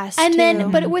fast, And too. then,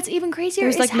 but what's even crazier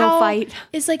There's, is like, no fight.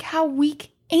 Is, like, how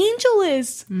weak Angel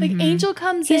is. Like, Angel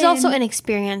comes in. He's also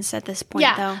inexperienced at this point,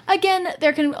 though. Again,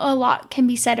 a lot can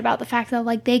be said about the fact that,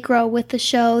 like, they grow with the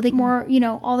show. They more, you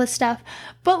know, all this stuff.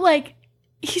 But, like,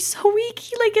 he's so weak.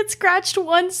 He like gets scratched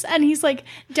once and he's like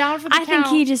down for the count. I think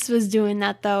he just was doing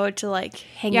that though to like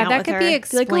hang out with her. Yeah, that could be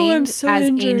explained as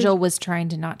Angel was trying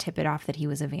to not tip it off that he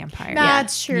was a vampire.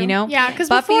 That's true. You know? Yeah, because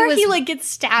before he like gets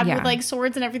stabbed with like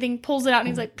swords and everything, pulls it out and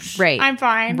he's like, I'm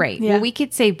fine. Right. Yeah. Well, we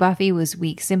could say Buffy was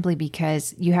weak simply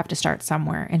because you have to start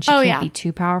somewhere and she can't be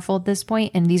too powerful at this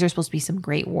point. And these are supposed to be some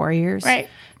great warriors. Right.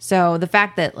 So the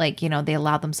fact that like, you know, they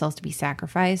allowed themselves to be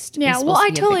sacrificed is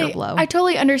supposed to be a bigger blow. I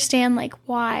totally understand like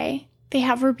why they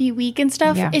have her be weak and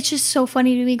stuff. It's just so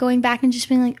funny to me going back and just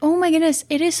being like, oh my goodness,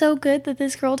 it is so good that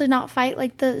this girl did not fight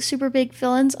like the super big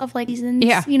villains of like seasons,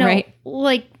 you know,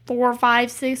 like 4,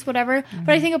 5, 6, whatever.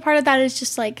 But I think a part of that is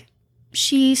just like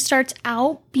she starts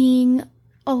out being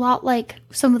a lot like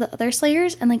some of the other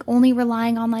Slayers and like only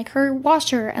relying on like her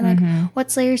washer and like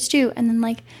what Slayers do. And then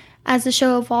like as the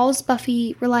show evolves,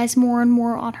 Buffy relies more and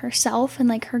more on herself and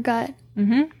like her gut.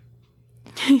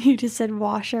 You just said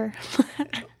washer.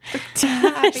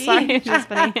 Sorry, it's just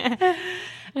funny.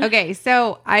 Okay,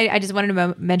 so I just wanted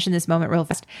to mention this moment real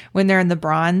fast when they're in the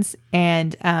bronze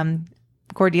and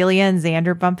Cordelia and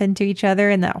Xander bump into each other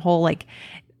and that whole like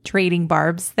trading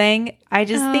barbs thing. I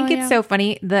just think it's so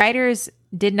funny. The writers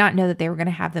did not know that they were going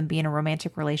to have them be in a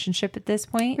romantic relationship at this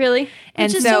point. Really?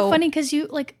 And which is so funny because you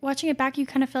like watching it back, you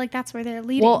kind of feel like that's where they're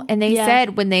leading. Well, and they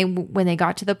said when they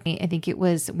got to the point, I think it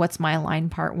was What's My Line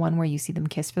Part 1 where you see them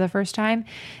kiss for the first time.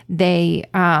 They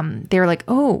were like,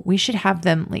 oh, we should have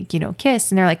them like, you know, kiss.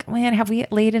 And they're like, man, have we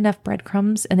laid enough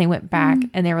breadcrumbs? And they went back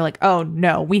and they were like, oh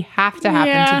no, we have to have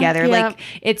them together. Like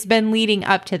it's been leading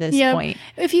up to this point.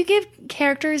 If you give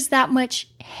characters that much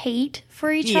hate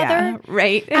for each other,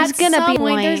 right? There's gonna be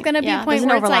there's gonna be a point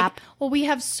where it's like, well, we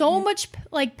have so much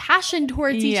like passion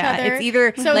towards each other. It's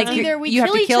either so like it's either we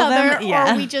kill each other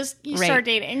or we just start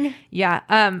dating. Yeah.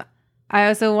 I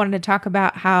also wanted to talk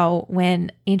about how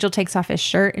when Angel takes off his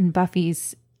shirt in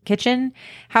Buffy's kitchen,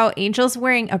 how Angel's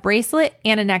wearing a bracelet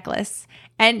and a necklace.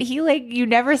 And he like, you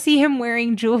never see him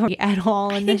wearing jewelry at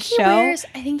all in this show.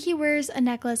 I think he wears a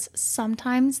necklace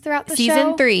sometimes throughout the show.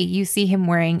 Season 3, you see him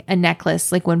wearing a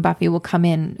necklace, like when Buffy will come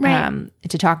in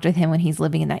to talk to him when he's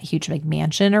living in that huge like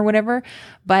mansion or whatever.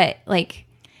 But like,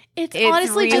 it's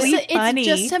honestly really it's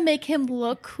just to make him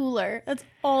look cooler. That's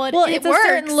all it is. Well, it's a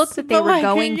certain look that they were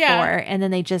going for, and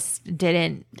then they just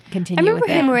didn't continue. I remember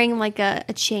with him it. wearing like a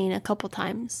chain a couple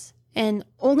times. And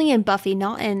only in Buffy,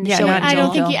 not in show. Not I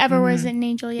don't think he ever wears it in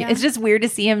Angel. Yeah, it's just weird to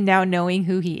see him now knowing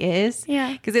who he is.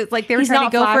 Yeah, because it's like they were trying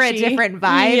to go for a different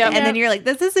vibe, and then you're like,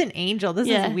 "This isn't Angel. This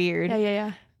is weird."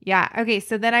 Yeah. Okay,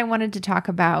 so then I wanted to talk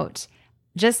about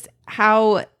just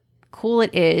how cool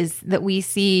it is that we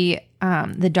see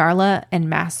the Darla and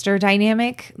Master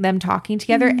dynamic, them talking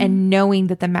together and knowing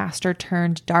that the Master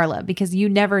turned Darla, because you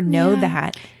never know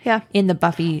that in the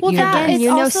Buffy universe. You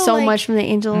know so like, much from the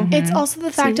Angel. It's also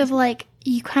the fact of like,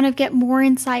 you kind of get more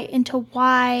insight into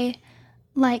why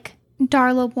like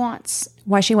Darla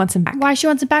why she wants him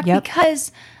back.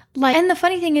 Because like, and the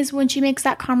funny thing is when she makes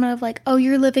that comment of like, oh,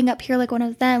 you're living up here like one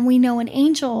of them, we know an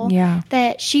Angel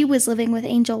that she was living with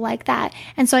Angel like that.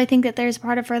 And so I think that there's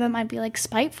part of her that might be like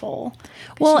spiteful.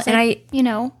 Well, and like, you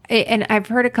know, and I've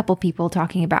heard a couple people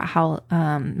talking about how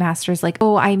Master's like,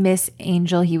 oh, I miss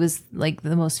Angel. He was like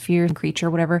the most fierce creature,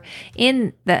 whatever.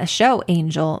 In the show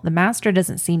Angel, the Master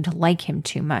doesn't seem to like him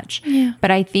too much. Yeah.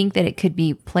 But I think that it could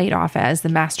be played off as the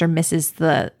Master misses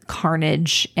the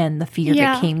carnage and the fear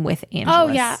that came with Angelus.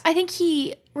 Oh, yeah. I think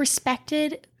he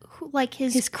respected like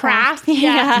his craft.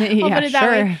 I'll put it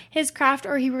that way. His craft,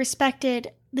 or he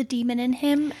respected the demon in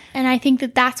him, and I think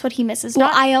that that's what he misses. Well,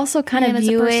 I also kind of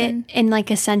view it in like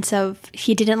a sense of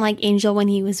he didn't like Angel when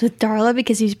he was with Darla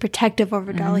because he's protective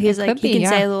over Darla. He's like, he can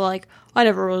say like, I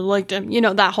never really liked him. You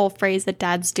know, that whole phrase that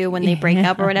dads do when they break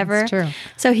up or whatever. That's true.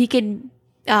 So he could,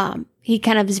 he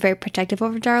kind of is very protective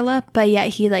over Darla, but yet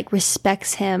he like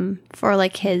respects him for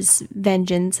like his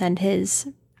vengeance and his,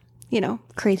 you know,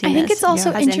 craziness. I think it's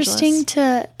also interesting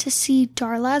to see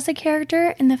Darla as a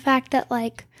character, and the fact that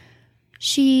like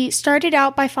She started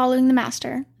out by following the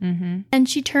Master, and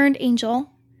she turned Angel.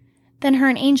 Then her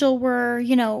and Angel were,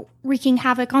 you know, wreaking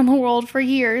havoc on the world for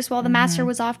years while the Master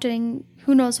was off doing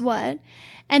who knows what.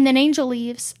 And then Angel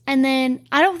leaves. And then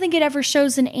I don't think it ever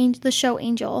shows in the show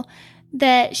Angel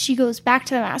that she goes back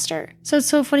to the Master. So it's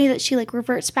so funny that she, like,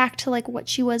 reverts back to, like, what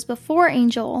she was before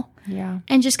Angel. Yeah.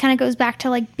 And just kind of goes back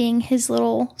to, like, being his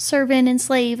little servant and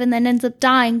slave and then ends up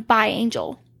dying by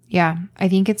Angel. Yeah, I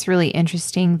think it's really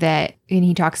interesting that when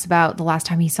he talks about the last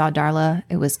time he saw Darla,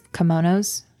 it was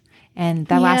kimonos. And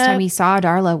that last time he saw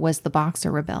Darla was the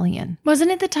Boxer Rebellion.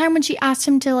 Wasn't it the time when she asked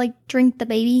him to, like, drink the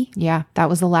baby? Yeah, that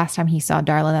was the last time he saw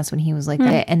Darla. That's when he was like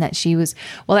that. And that she was,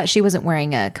 well, that she wasn't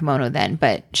wearing a kimono then,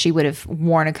 but she would have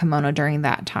worn a kimono during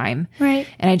that time. Right.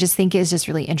 And I just think it's just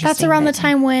really interesting. That's around the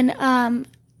time when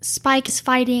Spike is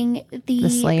fighting the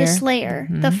Slayer,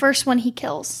 the first one he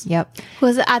kills. Yep.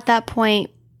 Was it at that point,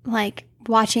 like,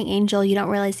 watching Angel, you don't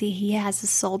realize he has his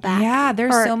soul back? Yeah,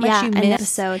 there's so much you an miss.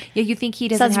 episode. Yeah, you think he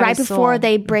doesn't So it's have right a before soul.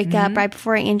 they break up, right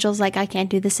before Angel's like, I can't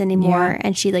do this anymore.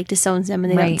 And she, like, disowns him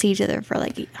and they don't see each other for,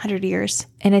 like, 100 years.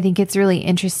 And I think it's really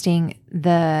interesting,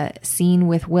 the scene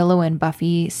with Willow and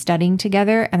Buffy studying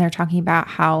together, and they're talking about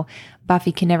how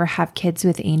Buffy can never have kids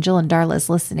with Angel, and Darla's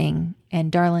listening,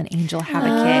 and Darla and Angel have a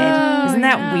kid. Isn't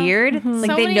that weird? Like,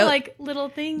 So they many, know, like, little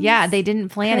things. yeah, they didn't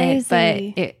plan it, but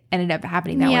Crazy. it ended up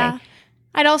happening that way.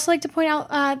 I'd also like to point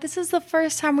out, this is the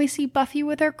first time we see Buffy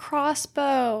with her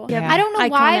crossbow. Yep. I don't know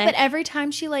why, Iconic. but every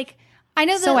time she, like, I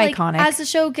know that, So like, iconic. as the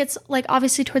show gets, like,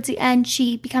 obviously towards the end,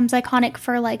 she becomes iconic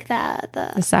for, like,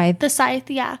 The scythe. the scythe,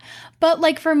 yeah. But,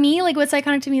 like, for me, like, what's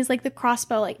iconic to me is, like, the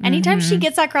crossbow. Like, anytime she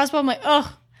gets that crossbow, I'm like,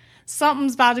 oh,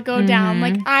 something's about to go down.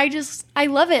 Like, I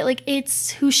love it. Like,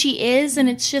 it's who she is, and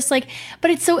it's just, like,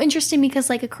 but it's so interesting because,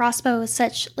 like, a crossbow is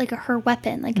such, like, her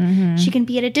weapon. Like, she can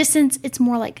be at a distance. It's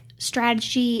more, like,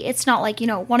 strategy. It's not, like, you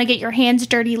know, want to get your hands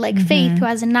dirty like Faith, who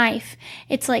has a knife.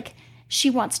 It's, like, she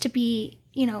wants to be,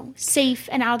 you know, safe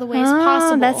and out of the way as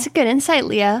possible. That's a good insight,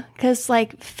 Leah. Because,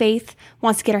 like, Faith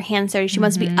wants to get her hands dirty. She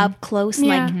wants to be up close and,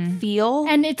 like, feel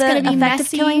And it's the gonna be effect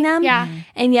messy. of killing them. Yeah.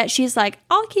 And yet she's like,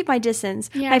 I'll keep my distance.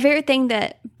 Yeah. My favorite thing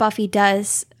that Buffy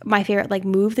does, my favorite, like,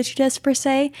 move that she does, per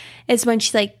se, is when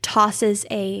she, like, tosses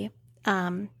a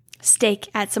stake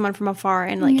at someone from afar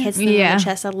and, like, hits them in the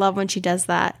chest. I love when she does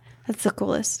that. That's the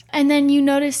coolest. And then you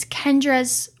notice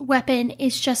Kendra's weapon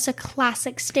is just a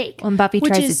classic stake. When Buffy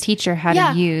which tries is- to teach her how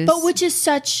to use. but which is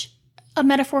such a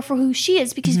metaphor for who she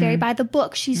is, because very by the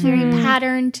book. She's very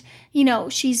patterned. You know,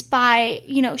 she's by,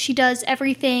 you know, she does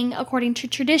everything according to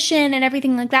tradition and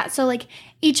everything like that. So, like,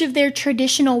 each of their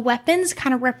traditional weapons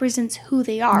kind of represents who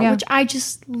they are, which I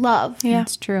just love. Yeah,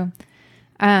 it's true.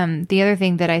 The other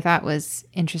thing that I thought was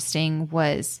interesting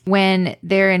was when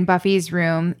they're in Buffy's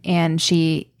room and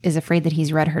she is afraid that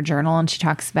he's read her journal, and she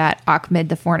talks about Ahmed,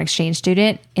 the foreign exchange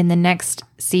student. In the next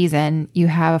season, you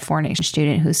have a foreign exchange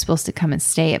student who's supposed to come and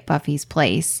stay at Buffy's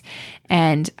place.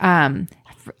 And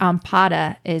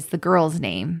Ampada is the girl's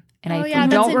name. And I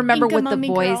that's don't an remember Inca what the mummy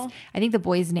boys, girl. I think the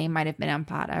boy's name might have been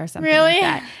Ampada or something Really? like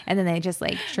that. And then they just,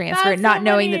 like, transfer it, That's not so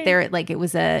knowing funny. that they're, like, it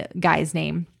was a guy's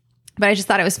name. But I just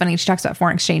thought it was funny. She talks about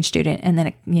foreign exchange student, and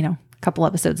then, you know, a couple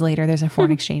episodes later, there's a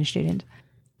foreign exchange student.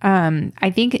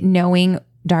 I think knowing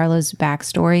Darla's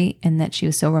backstory and that she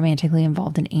was so romantically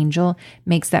involved in Angel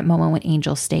makes that moment when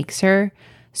Angel stakes her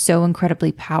so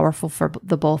incredibly powerful for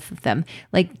the both of them.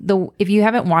 Like, if you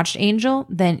haven't watched Angel,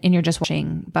 then, and you're just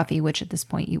watching Buffy, which at this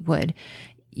point you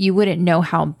wouldn't know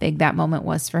how big that moment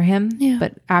was for him. Yeah.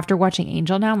 But after watching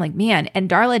Angel now, I'm like, man, and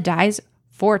Darla dies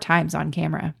 4 times on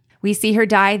camera. We see her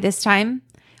die this time.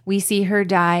 We see her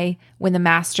die when the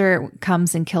Master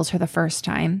comes and kills her the first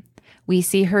time. We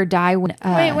see her die when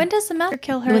Wait, when does the Master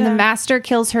kill her? when the though? Master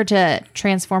kills her to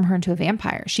transform her into a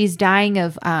vampire. She's dying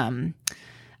of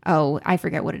I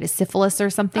forget what it is, syphilis or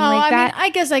something like that. I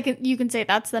guess you can say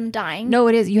that's them dying. No,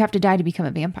 it is. You have to die to become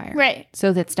a vampire. Right.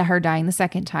 So that's her dying the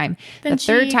second time. Then the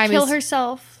third she time kill is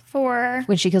herself for.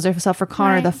 when she kills herself for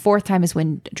Connor. Right. The 4th time is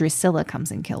when Drusilla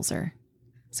comes and kills her.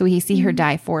 So we see her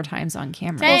die 4 times on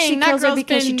camera. Dang, Well, she that kills her girl's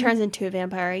because she been- turns into a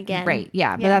vampire again. Right.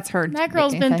 Yeah. But that's her. That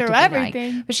girl's been through effectively dying.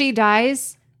 everything. But she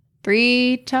dies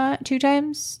 2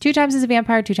 times. 2 times as a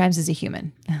vampire, 2 times as a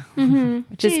human,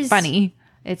 which is Jeez. funny.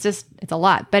 It's a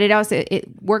lot, but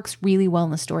it works really well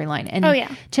in the storyline. And Oh, yeah.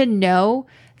 to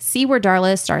see where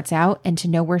Darla starts out and to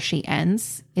know where she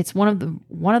ends, it's one of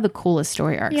the coolest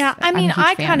story arcs. Yeah, I I'm a mean, huge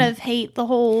I fan. kind of hate the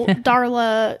whole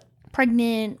Darla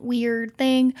pregnant weird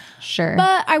thing, sure.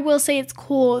 but I will say it's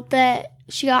cool that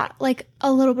she got like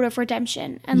a little bit of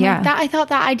redemption, and Yeah. like that. I thought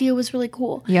that idea was really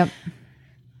cool. Yep.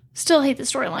 Still hate the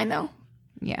storyline though.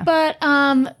 Yeah. But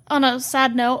on a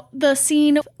sad note, the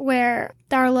scene where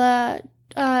Darla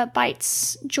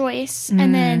bites Joyce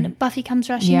and then Buffy comes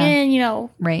rushing in,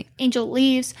 Right. Angel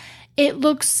leaves, it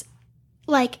looks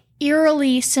like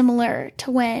eerily similar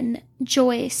to when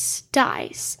Joyce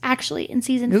dies, actually, in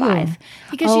season 5.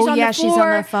 Because she's on the floor. She's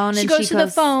on the phone. She And goes to the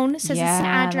phone, says it's an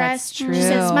address. She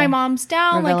says, my mom's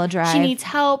down. Ravilla like, Drive. She needs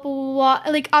help.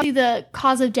 Like, obviously, the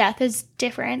cause of death is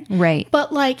different. Right.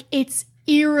 But, like, it's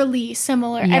eerily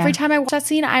similar. Yeah. Every time I watch that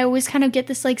scene, I always kind of get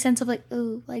this, like, sense of, like,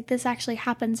 ooh, like, this actually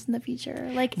happens in the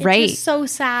future. Like, it's just so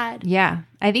sad. Yeah.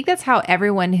 I think that's how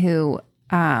everyone who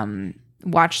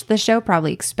watched the show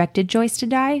probably expected Joyce to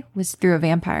die, was through a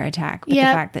vampire attack. But the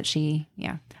fact that she,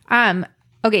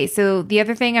 okay, so the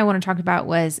other thing I want to talk about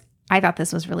was, I thought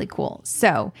this was really cool.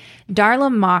 So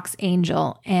Darla mocks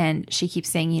Angel and she keeps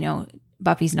saying,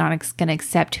 Buffy's not going to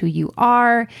accept who you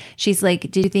are. She's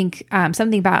like, do you think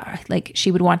something about like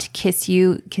she would want to kiss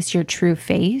your true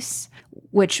face?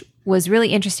 Which was really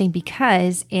interesting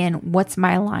because in What's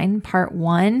My Line Part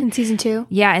 1. In season 2?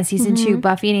 Yeah, in season 2,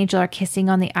 Buffy and Angel are kissing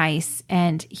on the ice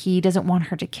and he doesn't want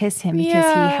her to kiss him because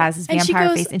he has his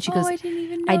vampire face. And she goes,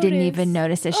 I didn't even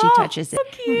notice as she touches it.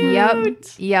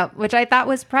 Cute. Yep. Which I thought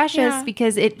was precious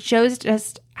because it shows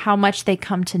just how much they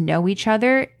come to know each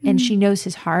other and she knows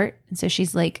his heart. And so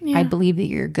she's like, I believe that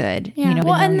you're good. Yeah.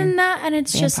 And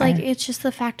it's just like, it's just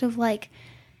the fact of like,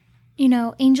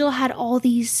 Angel had all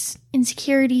these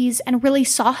insecurities and really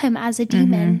saw him as a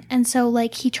demon. And so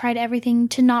like he tried everything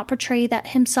to not portray that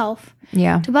himself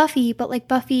to Buffy. But like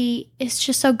Buffy is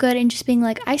just so good in just being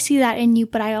like, I see that in you,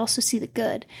 but I also see the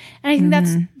good. And I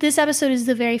think this episode is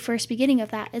the very first beginning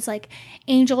of that. It's like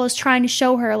Angel is trying to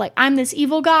show her like, I'm this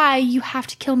evil guy. You have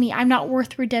to kill me. I'm not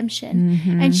worth redemption.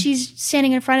 And she's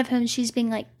standing in front of him and she's being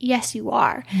like, yes, you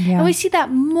are. Yeah. And we see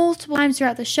that multiple times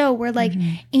throughout the show where like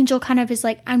Angel kind of is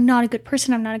like, I'm not a good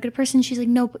person. I'm not a good person. She's like,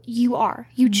 no, but you are.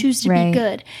 You choose to be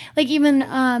good. Like even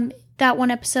that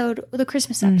one episode, the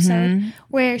Christmas episode,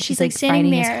 where she's like standing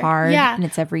fighting there. Is hard, and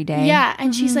it's every day. Yeah,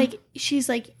 and she's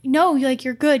like, no,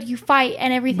 you're good. You fight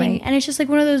and everything. And it's just like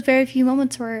one of those very few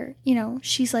moments where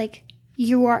she's like,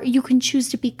 you can choose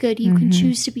to be good. You can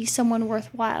choose to be someone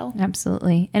worthwhile.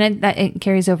 Absolutely, and it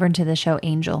carries over into the show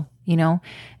Angel.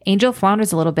 Angel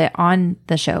flounders a little bit on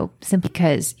the show simply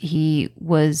because he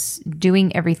was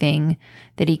doing everything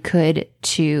that he could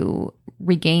to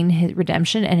regain his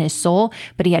redemption and his soul,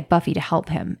 but he had Buffy to help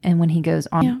him. And when he goes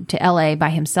on to LA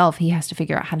by himself, he has to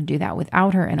figure out how to do that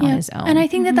without her and on his own. And I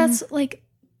think that's like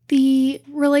the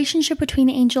relationship between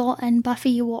Angel and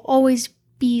Buffy will always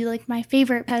be like my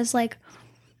favorite because like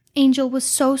Angel was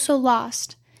so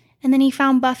lost, and then he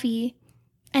found Buffy.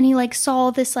 And he like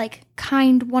saw this like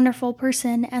kind, wonderful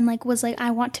person and like was like,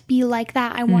 I want to be like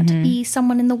that. I want to be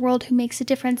someone in the world who makes a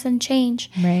difference and change.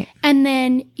 Right. And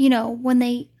then, when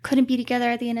they couldn't be together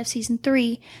at the end of season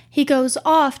 3, he goes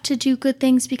off to do good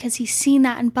things because he's seen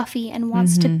that in Buffy and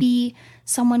wants to be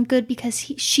someone good because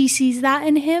she sees that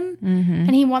in him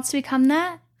and he wants to become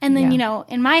that. And then,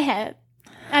 in my head,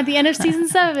 at the end of season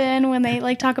 7, when they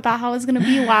like talk about how it's going to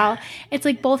be a while, it's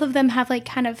like both of them have like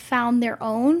kind of found their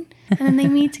own, and then they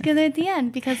meet together at the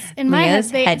end because in my head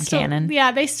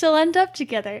they still end up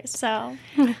together. So,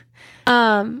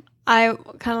 I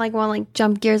kind of like want to like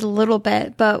jump gears a little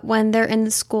bit, but when they're in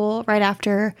the school right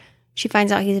after she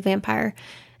finds out he's a vampire,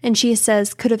 and she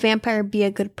says, "Could a vampire be a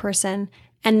good person?"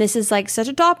 And this is like such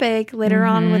a topic later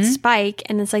on with Spike.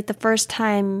 And it's like the first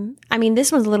time, I mean,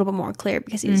 this one's a little bit more clear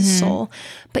because he's a soul.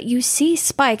 But you see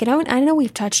Spike, and I know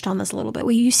we've touched on this a little bit,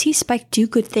 where you see Spike do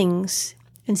good things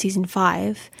in season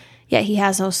 5, yet he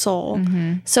has no soul.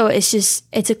 So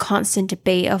it's a constant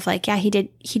debate of like, yeah, he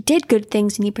did good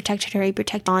things and he protected her, he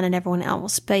protected Dawn and everyone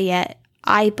else. But yet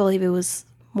I believe it was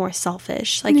more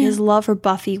selfish. Like his love for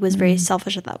Buffy was very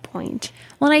selfish at that point.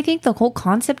 Well, and I think the whole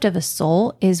concept of a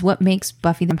soul is what makes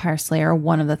Buffy the Vampire Slayer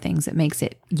one of the things that makes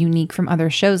it unique from other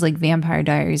shows like Vampire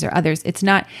Diaries or others. It's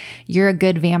not you're a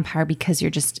good vampire because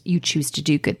you choose to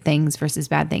do good things versus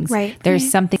bad things. Right.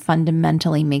 There's something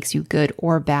fundamentally makes you good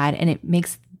or bad, and it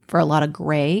makes for a lot of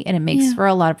gray, and it makes for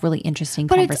a lot of really interesting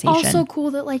conversation. But it's also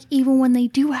cool that like even when they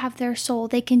do have their soul,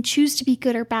 they can choose to be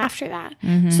good or bad after that.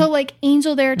 So like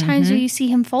Angel, there are times where you see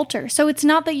him falter. So it's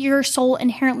not that your soul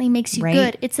inherently makes you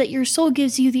good. It's that your soul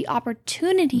gives you the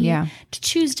opportunity to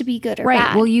choose to be good or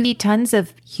bad. Well, you see tons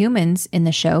of humans in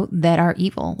the show that are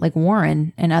evil, like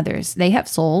Warren and others. They have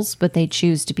souls, but they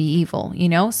choose to be evil,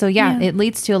 So it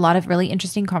leads to a lot of really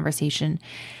interesting conversation.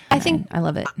 I think I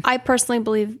love it. I personally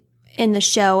believe in the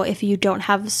show, if you don't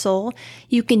have a soul,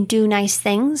 you can do nice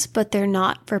things, but they're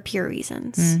not for pure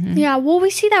reasons. Mm-hmm. Yeah, well, we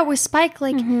see that with Spike.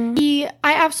 Like, I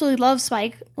absolutely love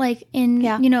Spike. Like, in,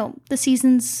 you know, the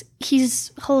seasons,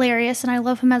 he's hilarious, and I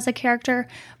love him as a character.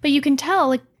 But you can tell,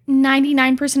 like,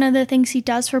 99% of the things he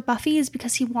does for Buffy is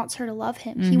because he wants her to love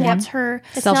him. He wants her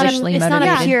Selfishly It's not a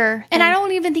motivated. pure and I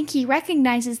don't even think he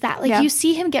recognizes that. Like, you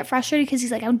see him get frustrated because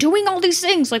he's like, I'm doing all these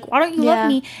things. Like, why don't you love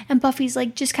me? And Buffy's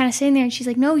like, just kind of sitting there, and she's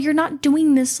like, no, you're not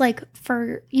doing this, like,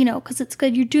 for, you know, because it's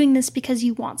good. You're doing this because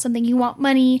you want something. You want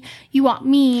money. You want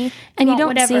me. And you want don't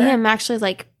whatever. see him actually,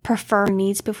 like, prefer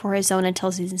needs before his own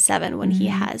until season 7 when he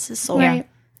has his soul. Right.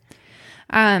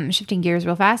 Shifting gears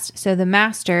real fast. So the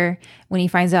Master, when he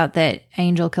finds out that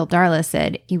Angel killed Darla,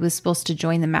 said he was supposed to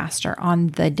join the Master on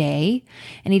the day.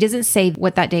 And he doesn't say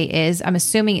what that day is. I'm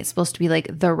assuming it's supposed to be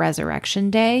like the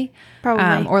resurrection day.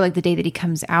 Probably. Or like the day that he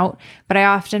comes out. But I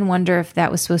often wonder if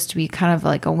that was supposed to be kind of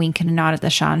like a wink and a nod at the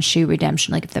Shanshu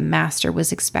redemption. Like if the Master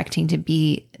was expecting to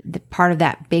be the part of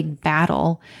that big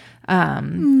battle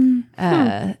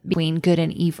between good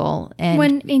and evil. And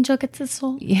When Angel gets his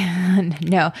soul. yeah,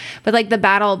 no, but like the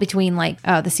battle between like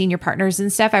the senior partners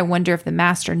and stuff, I wonder if the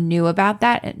Master knew about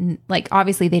that. And like,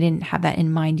 obviously they didn't have that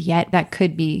in mind yet. That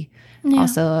could be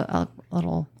also a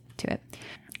little to it.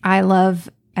 I love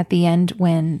at the end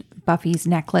when Buffy's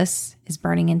necklace is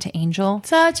burning into Angel.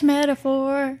 Such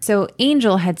metaphor. So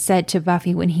Angel had said to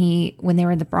Buffy when they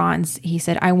were in the bronze, he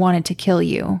said, I wanted to kill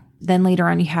you. Then later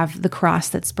on, you have the cross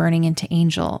that's burning into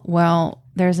Angel. Well,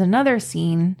 there's another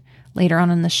scene later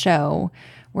on in the show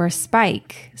where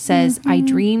Spike says, I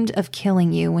dreamed of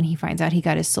killing you when he finds out he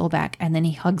got his soul back. And then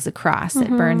he hugs a cross that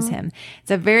burns him.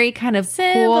 It's a very kind of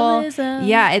Symbolism. cool.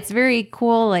 Yeah, it's very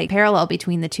cool, like parallel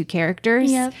between the two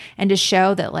characters. Yep. And to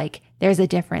show that like there's a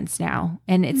difference now.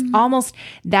 And it's almost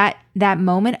that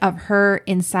moment of her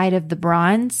inside of the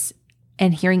bronze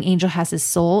and hearing Angel has his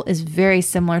soul is very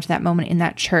similar to that moment in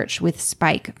that church with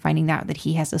Spike finding out that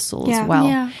he has a soul as well.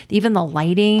 Yeah. Even the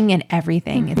lighting and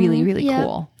everything is really, really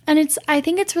cool. And I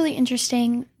think it's really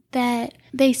interesting that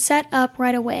they set up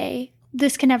right away,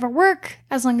 this can never work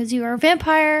as long as you are a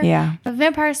vampire. Yeah. A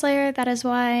vampire slayer. That is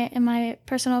why, in my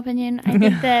personal opinion, I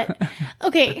think that,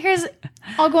 okay,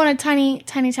 I'll go on a tiny,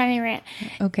 tiny, tiny rant.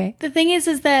 Okay. The thing is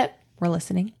that We're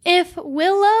listening. if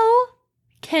Willow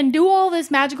can do all this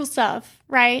magical stuff,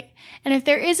 right? And if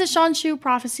there is a Shanshu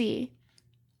prophecy,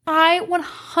 I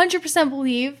 100%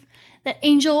 believe that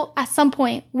Angel at some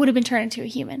point would have been turned into a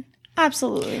human.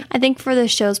 Absolutely. I think for the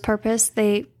show's purpose,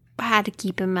 they had to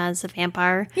keep him as a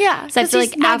vampire. Yeah. So I 'cause feel he's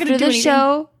like not gonna after do the anything.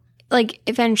 show, like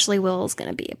eventually Will's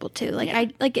gonna be able to.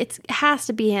 It has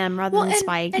to be him rather than and-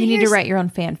 Spike. and You need to here's- write your own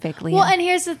fanfic, Leah. Well, and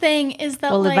here's the thing is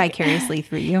that we'll live like, vicariously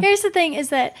through you. Here's the thing is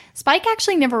that Spike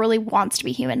actually never really wants to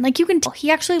be human. Like you can tell he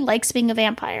actually likes being a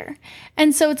vampire.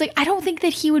 And so it's like I don't think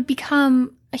that he would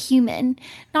become a human.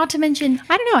 Not to mention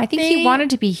I don't know. I think he wanted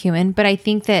to be human, but I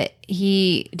think that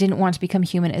he didn't want to become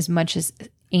human as much as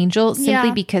Angel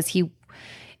simply because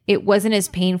it wasn't as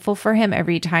painful for him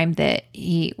every time that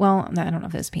I don't know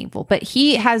if it's painful, but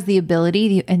he has the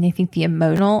ability, and I think the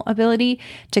emotional ability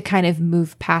to kind of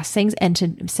move past things and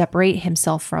to separate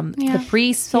himself from the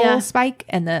pre-soul Spike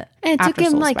and the And it took him,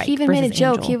 after-soul like, Spike he even made a versus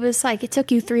joke. Angel. He was like, it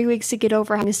took you 3 weeks to get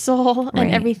over having his soul and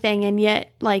Right. everything. And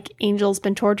yet, like, Angel's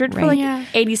been tortured for Right. like Yeah.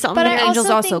 80 something. But I years. Angel's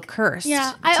also think- cursed.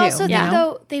 Yeah, I too, also you think know?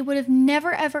 though they would have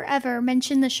never, ever, ever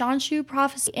mentioned the Shanshu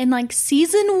prophecy in like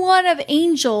season 1 of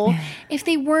Angel if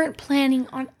they weren't planning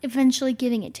on eventually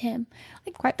giving it to him.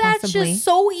 Like Quite that's possibly. just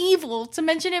so evil to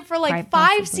mention it for like Quite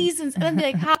 5 possibly. seasons and then be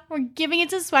like, "Ha, we're giving it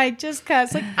to Spike just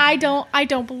cause." Like I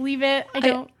don't believe it. I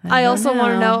don't. I also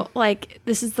want to know. know, like,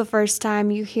 this is the first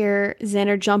time you hear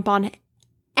Xander jump on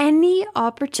any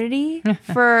opportunity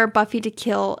for Buffy to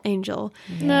kill Angel.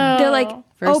 No, They're like,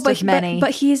 First of many.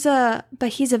 but he's a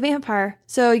vampire,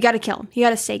 so you got to kill him. You got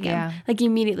to stake him. Yeah. Like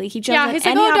immediately, he jumps Yeah, on he's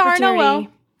like, any "Oh, darn, oh, opportunity. well."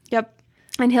 Yep,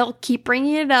 and he'll keep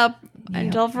bringing it up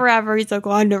until forever. He's like,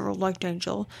 "Oh, I never liked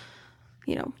Angel."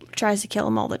 You know, tries to kill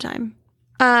him all the time.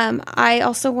 I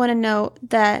also want to note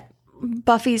that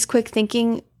Buffy's quick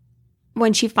thinking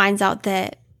when she finds out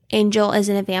that Angel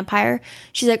isn't a vampire,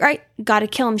 she's like, all right, gotta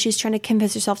kill him. She's trying to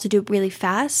convince herself to do it really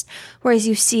fast. Whereas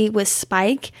you see with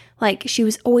Spike, like, she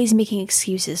was always making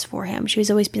excuses for him. She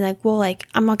was always being like, well, like,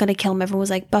 I'm not gonna kill him. Everyone was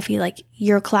like, Buffy, like,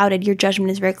 you're clouded. Your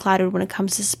judgment is very clouded when it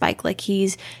comes to Spike. Like,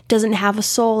 doesn't have a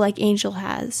soul like Angel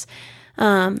has.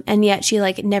 And yet she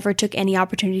like never took any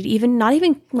opportunity to even, not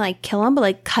even like kill him, but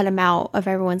like cut him out of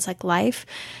everyone's like life.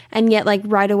 And yet like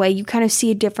right away you kind of see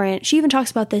a different, she even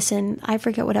talks about this in, I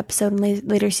forget what episode in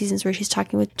later seasons where she's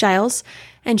talking with Giles.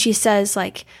 And she says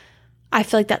like, I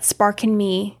feel like that spark in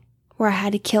me where I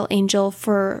had to kill Angel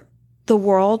for the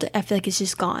world, I feel like it's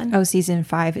just gone. Oh, season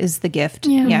 5 is the gift.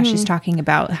 Yeah. Yeah, she's talking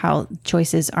about how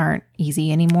choices aren't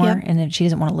easy anymore. Yep. And that she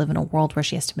doesn't want to live in a world where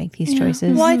she has to make these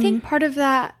choices. Well, I think part of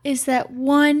that is that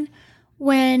one,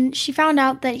 when she found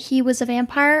out that he was a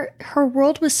vampire, her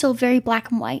world was still very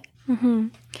black and white.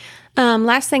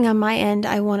 Last thing on my end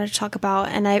I wanted to talk about,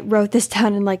 and I wrote this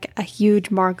down in like a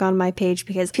huge mark on my page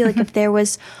because I feel like if there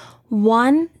was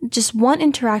just one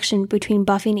interaction between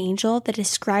Buffy and Angel that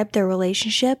described their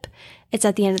relationship, it's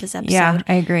at the end of this episode. Yeah,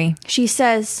 I agree. She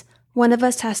says, one of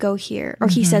us has to go here. Or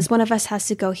he says, one of us has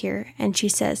to go here. And she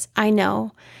says, I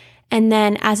know. And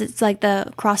then as it's like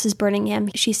the cross is burning him,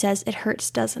 she says, it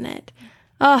hurts, doesn't it?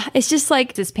 Oh, it's just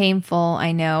like, It's painful,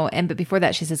 I know. But before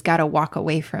that, she says, gotta walk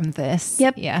away from this.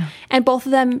 Yep. Yeah. and both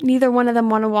of them, neither one of them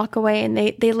want to walk away, and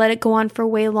they let it go on for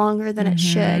way longer than it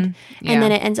should. Yeah. And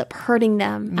then it ends up hurting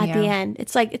them at the Yeah. end.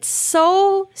 It's like, it's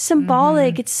so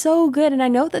symbolic. It's so good. And I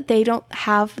know that they don't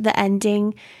have the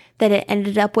ending that it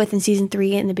ended up with in season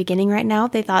 3 in the beginning right now.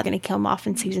 They thought going to kill him off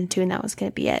in season 2 and that was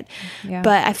going to be it. Yeah.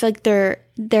 But I feel like their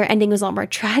ending was a lot more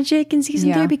tragic in season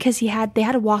Yeah. 3 because they had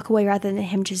to walk away rather than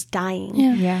him just dying.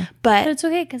 Yeah. Yeah. But But it's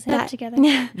okay because they live together.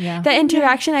 Yeah. that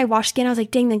interaction I watched again, I was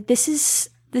like, dang, like this is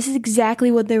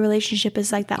exactly what their relationship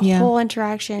is like, that Yeah. whole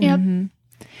interaction.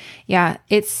 Yep. Yeah,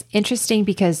 it's interesting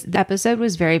because the episode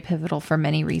was very pivotal for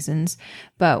many reasons.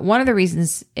 But one of the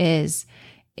reasons is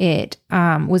it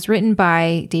was written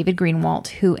by David Greenwalt,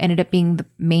 who ended up being the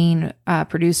main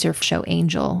producer for show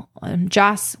Angel.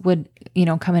 Joss would,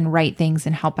 come and write things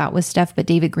and help out with stuff, but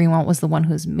David Greenwalt was the one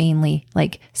who's mainly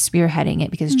like spearheading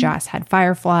it because Joss had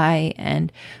Firefly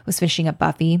and was finishing up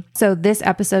Buffy. So this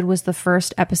episode was the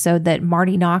first episode that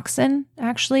Marty Noxon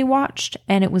actually watched,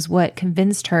 and it was what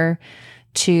convinced her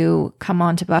to come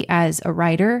on to Buffy as a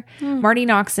writer. Marty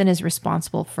Noxon is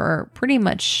responsible for pretty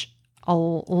much a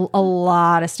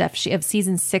lot of stuff. She of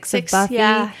season 6 of Buffy.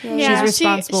 yeah. She's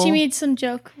responsible. She made some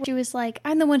joke. She was like,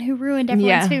 "I'm the one who ruined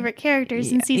everyone's Yeah. favorite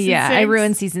characters in season 6." Yeah, I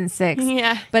ruined season 6.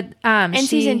 Yeah. But And she,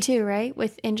 season 2, right?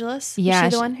 With Angelus? Yeah,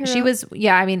 Was she the one who she wrote? was.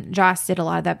 Yeah, I mean, Joss did a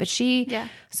lot of that, but she. Yeah.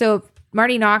 So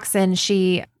Marty Noxon,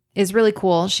 she is really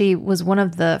cool. She was one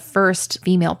of the first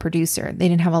female producer. They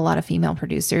didn't have a lot of female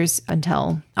producers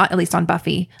until, at least on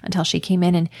Buffy, until she came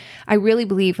in, and I really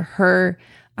believe her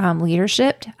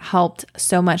leadership helped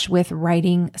so much with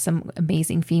writing some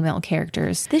amazing female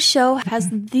characters. This show has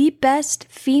the best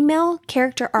female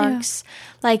character arcs,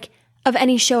 like, of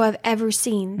any show I've ever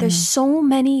seen. There's so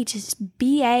many just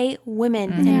BA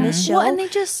women in this show. Well, and they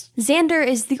just Xander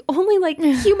is the only like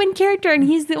human character, and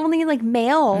he's the only like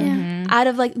male out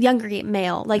of like younger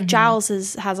male. Like Giles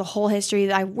has a whole history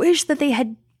that I wish that they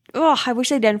had. Oh, I wish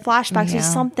they'd done flashbacks or Yeah.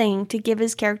 something to give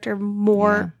his character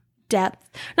more depth.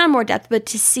 Not more depth, but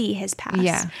to see his past.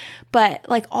 Yeah. But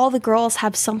like all the girls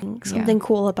have something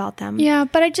cool about them. Yeah,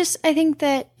 but I think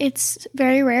that it's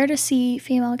very rare to see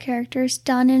female characters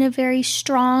done in a very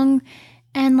strong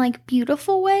and like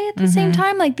beautiful way at the same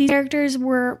time. Like these characters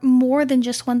were more than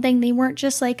just one thing. They weren't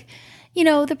just like,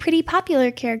 the pretty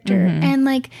popular character and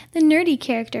like the nerdy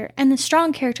character and the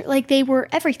strong character. Like they were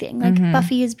everything. Like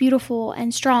Buffy is beautiful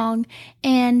and strong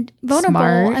and vulnerable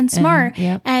Smart and smart.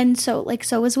 yep. And so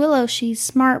is Willow. She's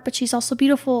smart, but she's also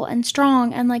beautiful and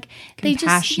strong. And like they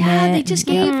Compassionate just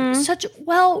and- gave such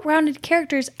well-rounded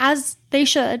characters as they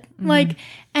should. Like,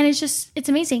 and it's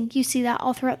amazing. You see that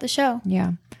all throughout the show.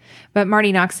 Yeah. But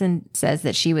Marty Noxon says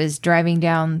that she was driving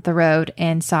down the road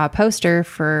and saw a poster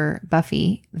for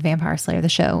Buffy, the Vampire Slayer, the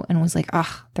show, and was like,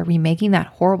 "Oh, they're remaking that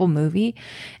horrible movie."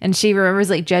 And she remembers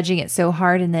like judging it so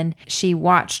hard. And then she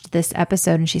watched this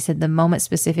episode and she said the moment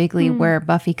specifically where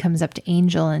Buffy comes up to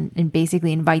Angel and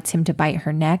basically invites him to bite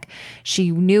her neck.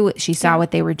 She knew, she saw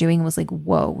what they were doing and was like,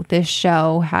 whoa, this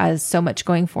show has so much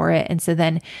going for it. And so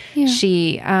then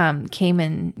she came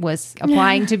and was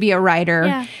applying to be a writer.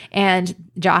 Yeah. And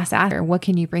Joss asked her, what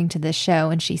can you bring to this show?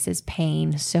 And she says,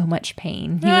 pain, so much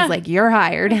pain. He was like, you're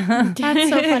hired. That's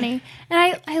so funny.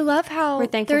 And I love how We're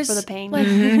thankful there's, for the pain. Like,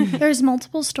 there's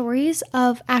multiple stories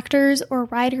of actors or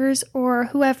writers or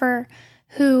whoever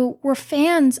who were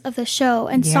fans of the show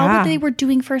and saw Yeah. what they were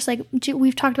doing first. Like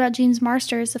we've talked about James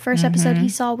Marsters. The first episode he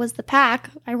saw was The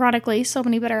Pack. Ironically, so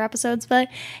many better episodes, but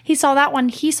he saw that one.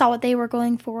 He saw what they were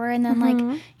going for. And then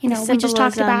we just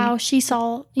talked symbolism, about how she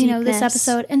saw, this deepness.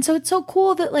 episode. And so it's so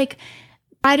cool that like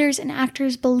writers and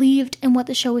actors believed in what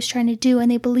the show was trying to do,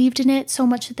 and they believed in it so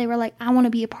much that they were like, I want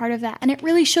to be a part of that. And it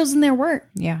really shows in their work.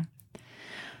 Yeah.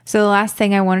 So the last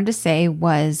thing I wanted to say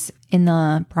was in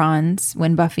the bronze,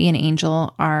 when Buffy and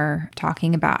Angel are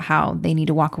talking about how they need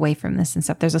to walk away from this and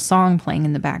stuff, there's a song playing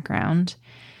in the background.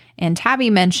 And Tabby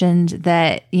mentioned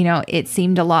that, it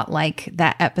seemed a lot like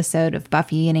that episode of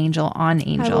Buffy and Angel on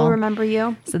Angel. I will remember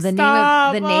you. So the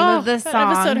name of the That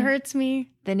song, episode hurts me.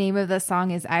 the name of the song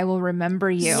is "I Will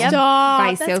Remember You" Stop.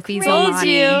 by That's Sophie crazy.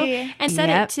 Zolani. And said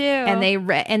Yep. it too. And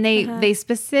they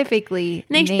specifically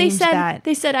they named said that.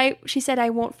 she said I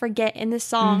won't forget in this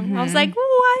song. I was Mhm. like,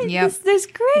 what? Yep. This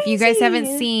crazy. If you guys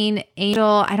haven't seen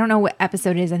Angel, I don't know what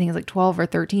episode it is. I think it's like 12 or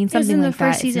 13, something in the like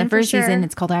first that. season, It's in the first for sure. season.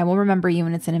 It's called "I Will Remember You,"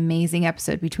 and it's an amazing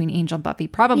episode between Angel and Buffy.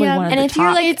 Probably Yeah, one of And the if top.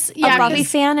 you're like It's- a yeah, Buffy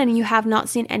because- fan and you have not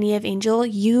seen any of Angel,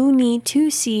 you need to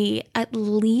see at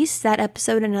least that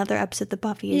episode and another episode that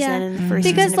Buffy is Yeah. in the first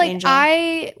Because season like of Angel.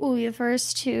 I will be the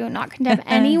first to not condemn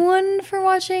anyone for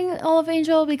watching all of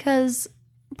Angel, because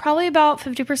probably about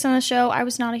 50% of the show I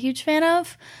was not a huge fan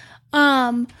of.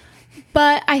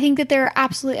 But I think that there are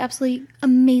absolutely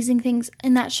amazing things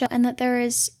in that show, and that there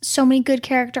is so many good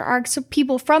character arcs of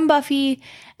people from Buffy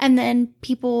and then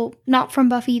people not from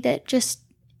Buffy that just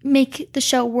make the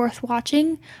show worth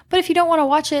watching. But if you don't want to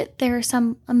watch it, there are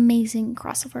some amazing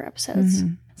crossover episodes.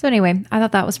 So anyway, I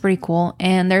thought that was pretty cool.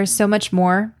 And there's so much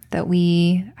more that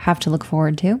we have to look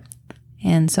forward to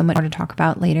and so much more to talk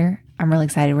about later. I'm really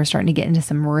excited. We're starting to get into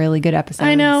some really good episodes.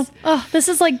 I know. Oh, this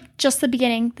is like just the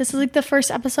beginning. This is like the first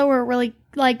episode where it really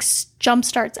like jump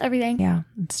starts everything. Yeah,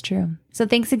 it's true. So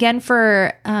thanks again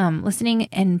for listening.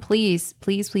 And please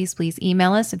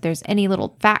email us if there's any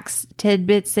little facts,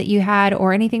 tidbits that you had,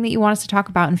 or anything that you want us to talk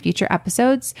about in future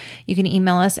episodes. You can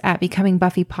email us at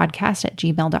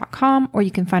becomingbuffypodcast@gmail.com, or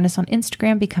you can find us on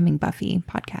Instagram, Becoming Buffy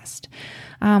Podcast.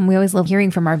 We always love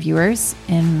hearing from our viewers,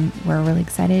 and we're really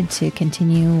excited to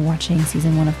continue watching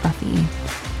season 1 of Buffy.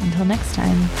 Until next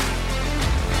time.